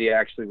national media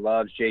actually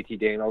loves JT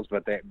Daniels,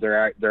 but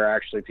there are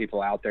actually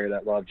people out there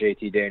that love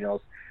JT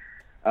Daniels.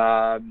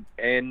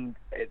 And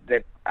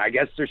I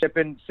guess they're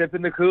sipping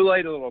the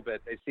Kool-Aid a little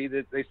bit. They see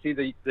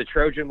the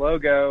Trojan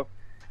logo,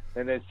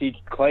 and they see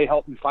Clay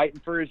Helton fighting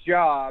for his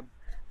job.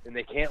 And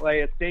they can't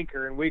lay a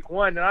stinker in week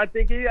 1, and I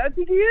think he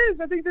is.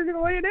 I think they're going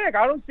to lay an egg.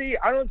 I don't see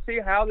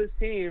how this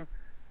team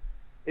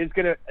is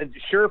going to.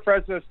 Sure,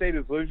 Fresno State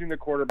is losing the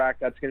quarterback.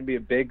 That's going to be a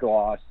big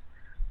loss.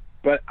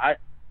 But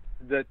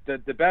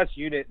the best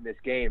unit in this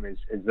game is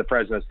the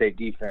Fresno State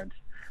defense.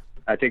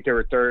 I think they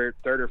were third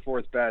or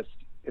fourth best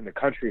in the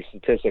country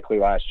statistically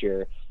last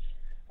year.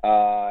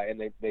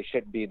 And they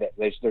shouldn't be that.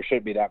 There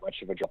shouldn't be that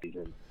much of a drop.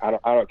 I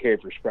don't care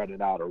if you're spreading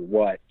it out or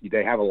what.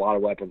 They have a lot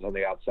of weapons on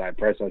the outside.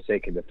 Fresno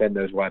State can defend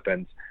those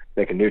weapons.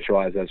 They can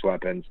neutralize those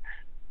weapons.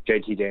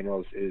 JT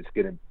Daniels is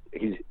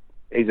he's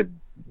a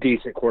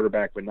decent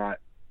quarterback, but not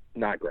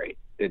great.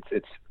 He's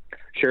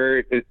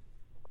going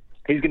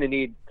to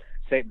need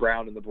St.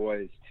 Brown and the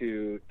boys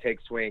to take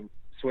swings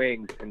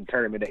and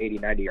turn them into 80,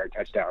 90-yard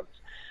touchdowns.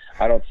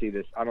 I don't see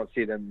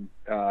them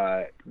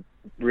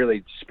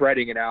really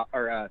spreading it out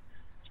or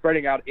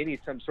spreading out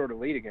some sort of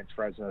lead against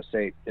Fresno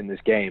State in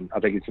this game. I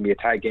think it's going to be a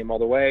tight game all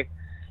the way,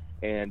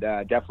 and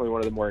definitely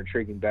one of the more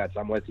intriguing bets.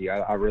 I'm with you.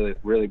 I'm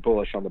really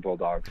bullish on the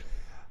Bulldogs.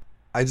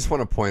 I just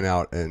want to point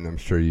out, and I'm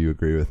sure you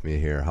agree with me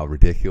here, how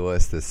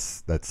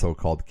ridiculous that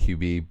so-called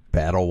QB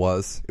battle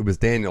was. It was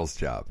Daniel's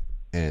job,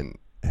 and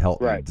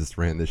Helton just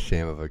ran this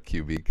sham of a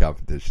QB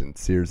competition.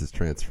 Sears is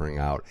transferring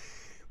out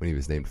when he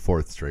was named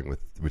 4th string,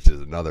 which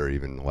is another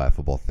even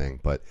laughable thing.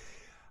 But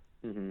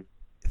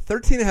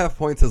 13.5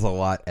 points is a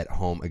lot at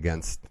home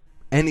against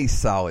any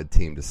solid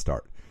team to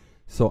start.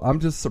 So I'm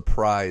just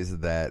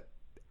surprised that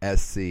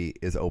SC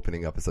is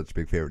opening up as such a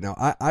big favorite. Now,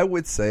 I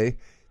would say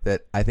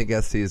that I think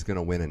SC is going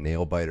to win a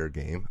nail-biter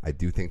game. I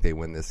do think they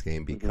win this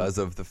game because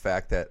of the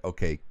fact that,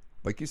 okay,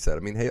 like you said,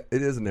 I mean, hey,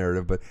 it is a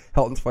narrative, but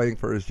Helton's fighting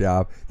for his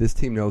job. This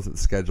team knows that the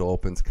schedule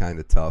opens kind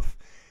of tough.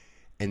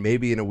 And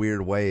maybe in a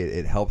weird way,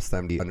 it helps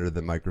them be under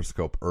the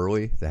microscope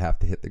early to have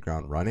to hit the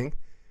ground running.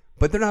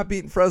 But they're not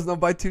beating Fresno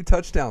by 2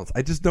 touchdowns.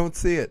 I just don't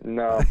see it.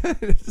 No.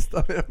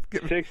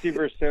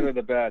 60% of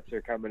the bets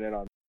are coming in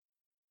on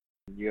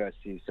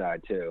USC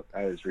side, too.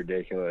 That is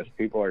ridiculous.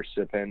 People are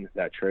sipping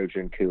that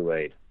Trojan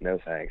Kool-Aid. No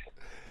thanks.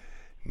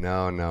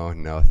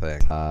 No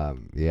thanks.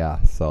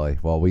 Yeah, Sully.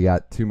 Well, we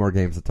got 2 more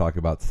games to talk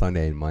about,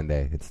 Sunday and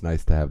Monday. It's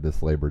nice to have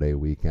this Labor Day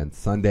weekend.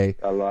 Sunday,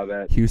 I love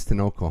it. Houston,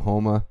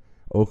 Oklahoma.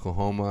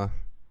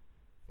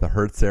 The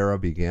Hurts era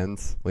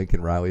begins.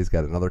 Lincoln Riley's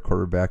got another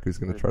quarterback who's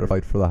going to try to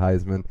fight for the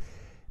Heisman.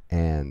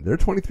 And they're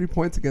 23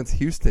 points against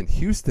Houston.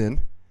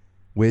 Houston,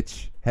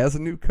 which has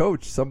a new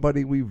coach,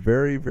 somebody we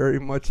very, very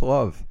much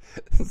love.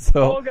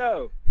 So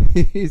Holgo.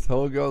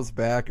 Holgo's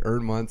back.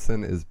 Ern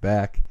Munson is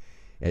back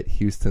at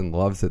Houston.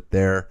 Loves it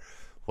there.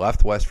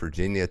 Left West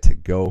Virginia to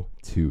go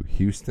to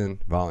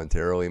Houston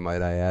voluntarily,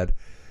 might I add.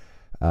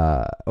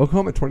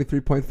 Oklahoma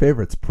 23-point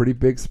favorites. Pretty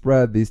big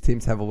spread. These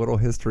teams have a little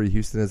history.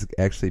 Houston has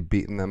actually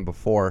beaten them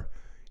before.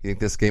 You think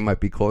this game might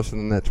be closer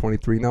than that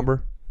 23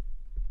 number?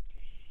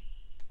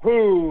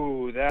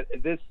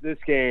 This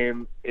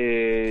game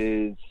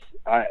is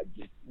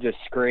just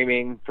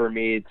screaming for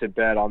me to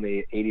bet on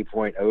the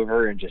 80-point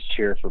over and just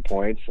cheer for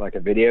points like a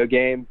video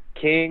game.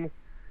 King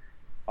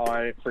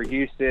on for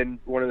Houston,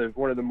 one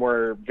of the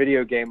more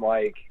video game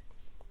like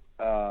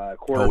quarterbacks.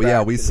 Oh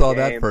yeah, we saw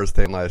that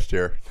firsthand last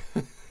year.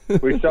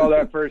 We saw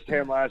that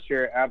firsthand last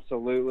year,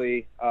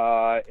 absolutely,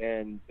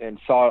 and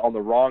saw it on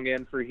the wrong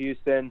end for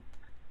Houston.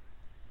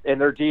 And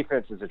their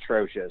defense is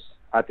atrocious.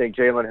 I think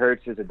Jalen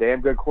Hurts is a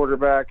damn good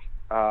quarterback.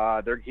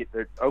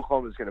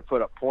 Oklahoma's going to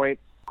put up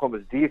points.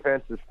 Oklahoma's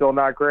defense is still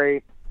not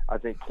great. I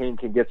think King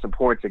can get some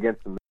points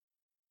against them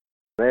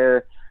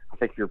there. I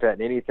think if you're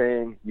betting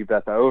anything, you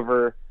bet the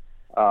over.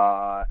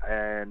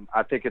 And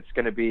I think it's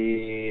going to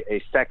be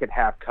a second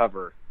half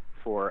cover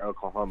for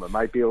Oklahoma. It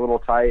might be a little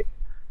tight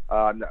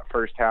in that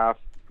first half.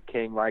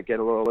 King might get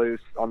a little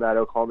loose on that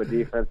Oklahoma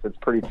defense. It's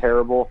pretty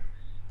terrible.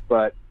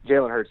 But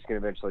Jalen Hurts can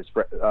eventually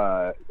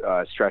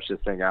stretch this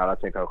thing out. I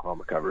think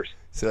Oklahoma covers.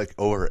 So like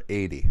over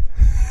 80.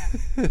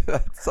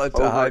 That's such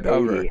a high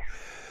number.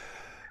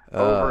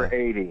 Over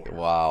 80.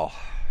 Wow.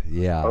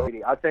 Yeah.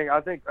 80. I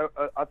think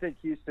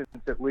Houston's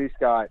at least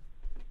got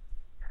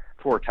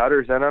 4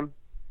 tutters in them.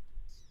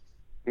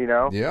 You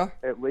know. Yeah.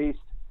 At least.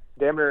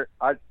 Damn near.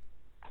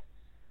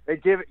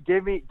 Give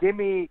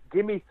me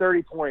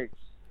 30 points.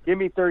 Give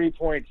me 30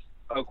 points.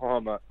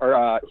 Oklahoma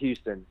or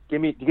Houston.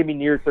 Give me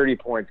near 30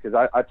 points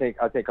because I think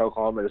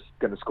Oklahoma is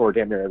going to score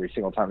damn near every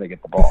single time they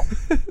get the ball.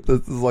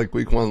 This is like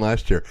week 1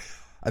 last year.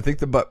 I think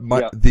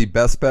the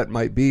best bet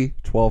might be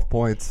 12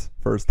 points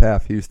first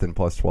half. Houston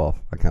plus 12.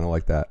 I kind of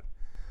like that.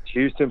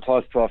 Houston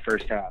plus 12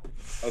 first half.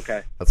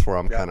 Okay. That's where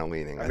I'm kind of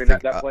leaning. I mean,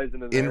 that plays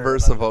into the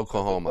inverse of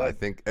Oklahoma. I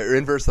think, or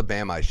inverse of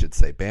Bama, I should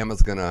say.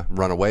 Bama's going to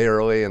run away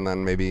early and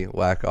then maybe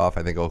lack off.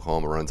 I think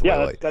Oklahoma runs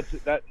away late. That's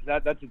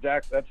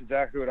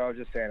exactly what I was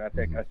just saying. I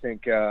think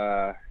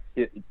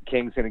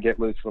King's going to get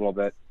loose a little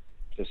bit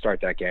to start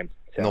that game.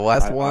 So and the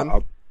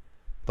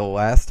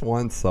last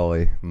one,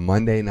 Sully,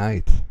 Monday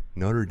night,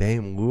 Notre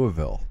Dame,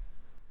 Louisville.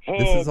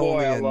 This is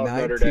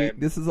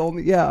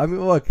only I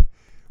mean, look.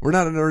 We're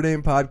not a Notre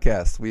Dame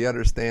podcast. We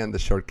understand the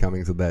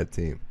shortcomings of that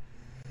team.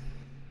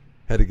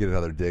 Had to get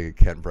another dig at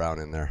Ken Brown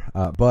in there.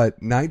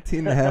 But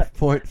 19.5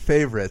 point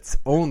favorites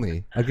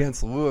only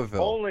against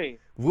Louisville.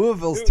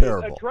 Louisville's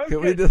terrible.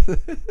 Can we just...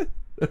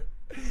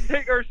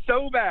 They are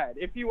so bad.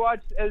 If you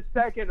watched a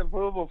second of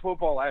Louisville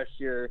football last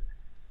year,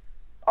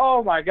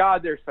 oh my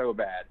God, they're so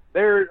bad.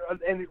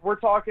 And we're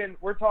talking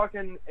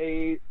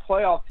a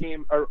playoff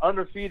team, or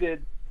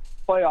undefeated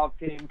playoff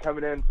team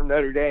coming in from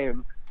Notre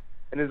Dame.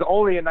 And is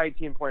only a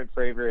 19-point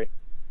favorite.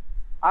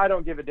 I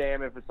don't give a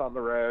damn if it's on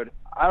the road.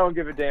 I don't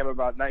give a damn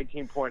about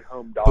 19-point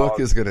home dogs. Book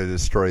is going to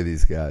destroy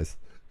these guys.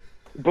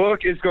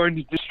 Book is going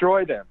to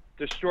destroy them.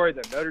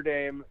 Notre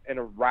Dame in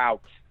a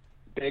rout.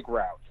 Big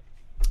rout.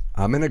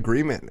 I'm in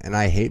agreement, and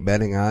I hate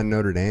betting on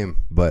Notre Dame,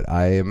 but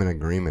I am in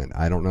agreement.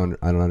 I don't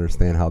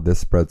understand how this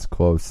spread's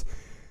close.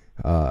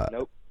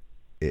 Nope.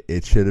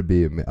 It should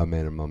be a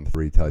minimum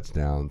 3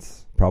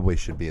 touchdowns. Probably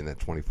should be in that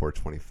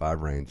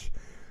 24-25 range.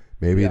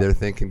 Maybe they're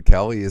thinking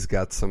Kelly has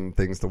got some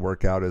things to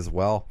work out as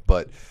well,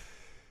 but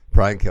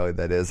Brian Kelly,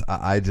 that is.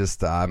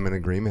 I'm in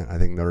agreement. I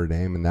think Notre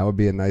Dame, and that would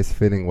be a nice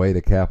fitting way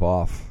to cap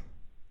off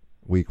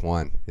week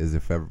 1 is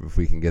if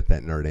we can get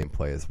that Notre Dame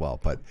play as well.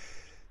 But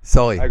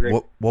Sully,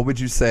 what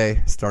would you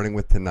say, starting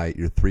with tonight,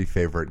 your 3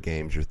 favorite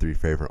games, your 3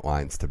 favorite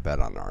lines to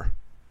bet on are?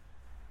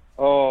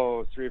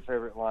 Oh, 3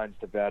 favorite lines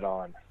to bet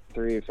on.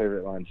 3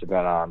 favorite lines to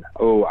bet on.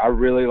 Oh, I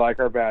really like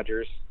our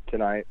Badgers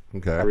tonight.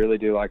 Okay. I really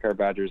do like our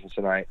Badgers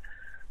tonight.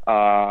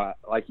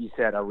 Like you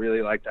said, I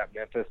really like that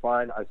Memphis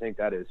line. I think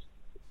that is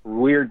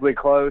weirdly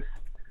close.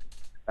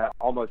 That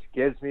almost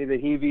gives me the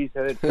heebies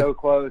that it's so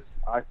close.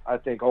 I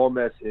think Ole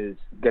Miss is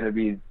going to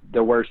be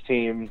the worst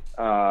team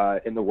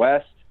in the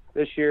West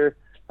this year.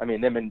 I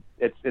mean,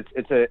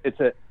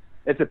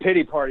 it's a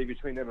pity party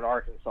between them and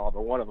Arkansas,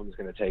 but one of them is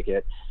going to take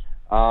it.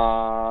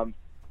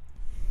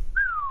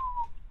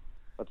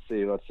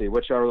 Let's see.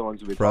 Which other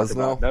ones are we talking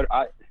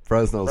about?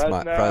 Fresno's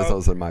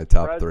in my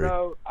top 3.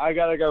 I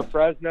gotta go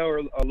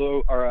Fresno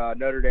or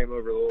Notre Dame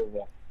over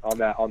Louisville on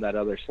that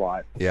other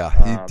slot. Yeah,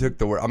 he took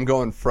the word. I'm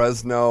going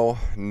Fresno,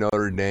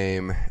 Notre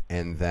Dame,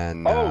 and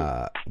then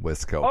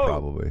Wisco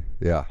probably.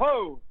 Yeah.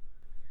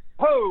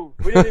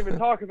 We didn't even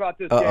talk about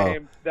this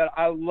game. That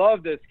I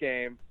love this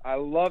game.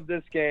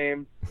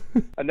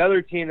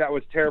 Another team that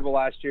was terrible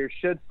last year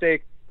should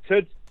take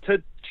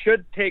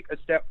a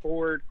step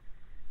forward,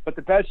 but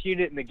the best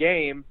unit in the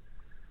game,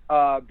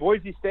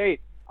 Boise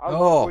State.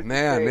 Boise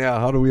State. Yeah.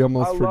 How do we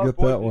almost forget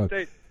that one?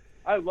 State.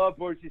 I love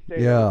Boise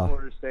State. Yeah.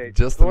 Florida State.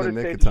 Just Florida in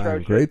the nick of State's time.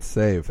 atrocious. Great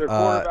save. Their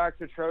quarterback's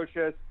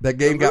atrocious. That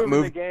game got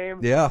moved.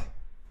 Yeah.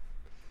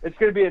 It's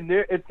gonna be a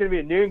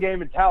noon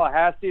game in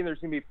Tallahassee, and there's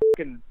gonna be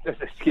fucking.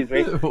 Excuse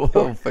me.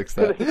 We'll fix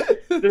that.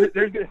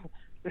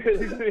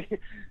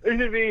 there's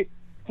gonna be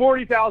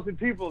 40,000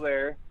 people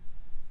there,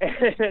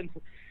 and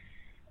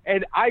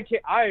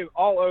I'm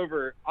all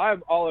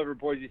over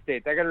Boise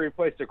State. They got to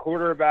replace their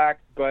quarterback,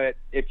 but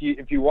if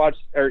you watch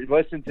or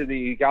listen to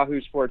the Yahoo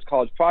Sports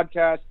College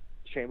podcast,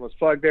 shameless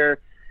plug there,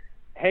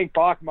 Hank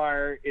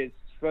Bachmeier is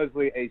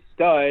supposedly a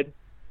stud,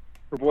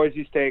 for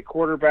Boise State.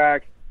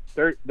 Quarterback,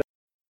 the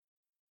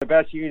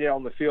best unit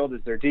on the field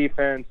is their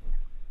defense.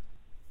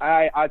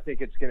 I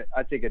think it's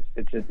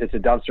a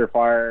dumpster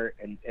fire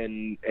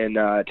in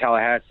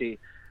Tallahassee.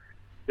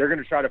 They're going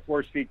to try to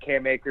force feed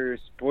Cam Akers.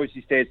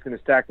 Boise State's going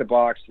to stack the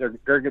box. They're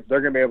going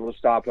to be able to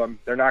stop them.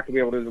 They're not going to be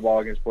able to do the ball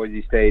against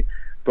Boise State.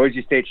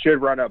 Boise State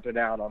should run up and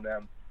down on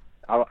them.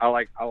 I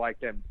like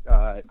them.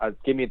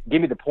 Give me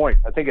the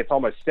points. I think it's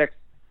almost 6,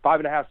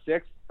 5.5,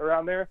 6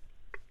 around there.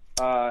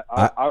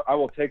 I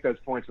will take those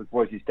points with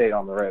Boise State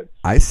on the road.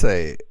 I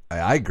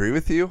agree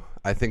with you.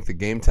 I think the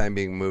game time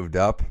being moved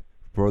up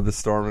for the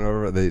Storm and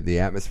over, the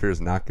atmosphere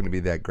is not going to be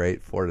that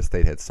great. Florida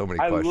State had so many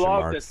question marks.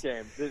 I love this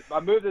game. I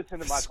moved this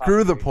into my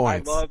Screw the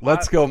points.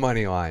 Let's go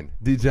money line.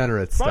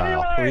 Degenerate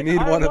style. We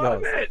need one of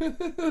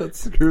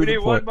those. We need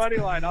one money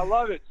line. I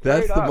love it.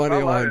 That's the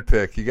money line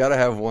pick. You got to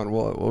have one.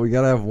 Well, we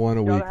got to have one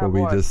a week where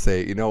we just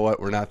say, you know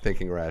what, we're not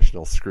thinking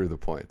rational. Screw the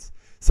points.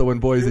 So when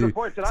Boise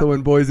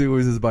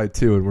loses by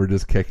 2 and we're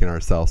just kicking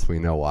ourselves, we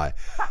know why.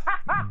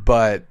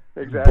 But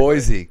exactly.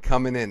 Boise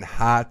coming in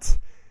hot,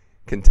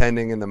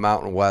 contending in the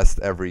Mountain West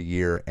every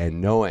year,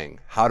 and knowing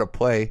how to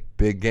play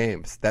big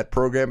games. That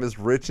program is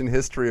rich in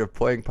history of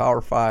playing Power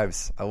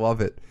Fives. I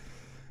love it.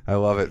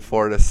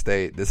 Florida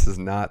State, this is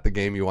not the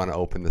game you want to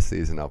open the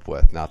season up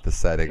with, not the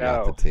setting,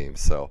 not the team.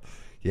 So,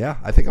 yeah,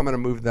 I think I'm going to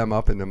move them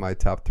up into my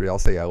top 3. I'll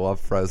say I love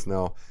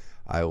Fresno.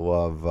 I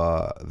love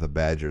the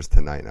Badgers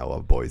tonight, and I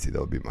love Boise. That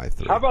would be my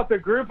 3. How about the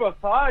group of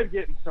 5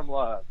 getting some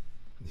love?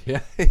 Yeah,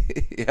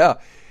 yeah.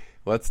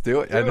 Let's do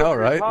it. I know,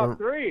 right? Top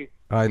 3.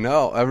 I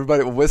know.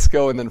 Everybody,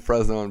 Wisco and then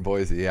Fresno and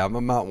Boise. Yeah, I'm a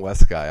Mountain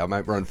West guy. I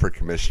might run for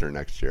commissioner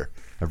next year.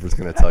 Everyone's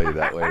going to tell you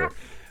that later.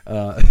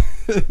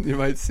 You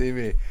might see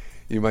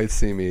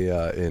me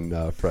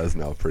in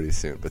Fresno pretty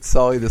soon. But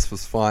Sully, this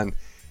was fun.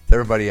 To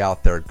everybody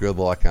out there, good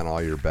luck on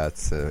all your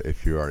bets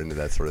if you are into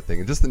that sort of thing.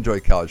 And just enjoy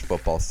college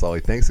football,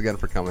 Sully. Thanks again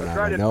for coming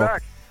on.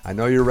 I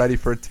know you're ready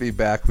for it to be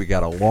back. We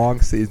got a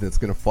long season. It's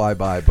going to fly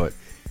by, but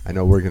I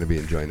know we're going to be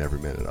enjoying every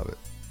minute of it.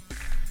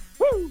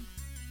 Woo!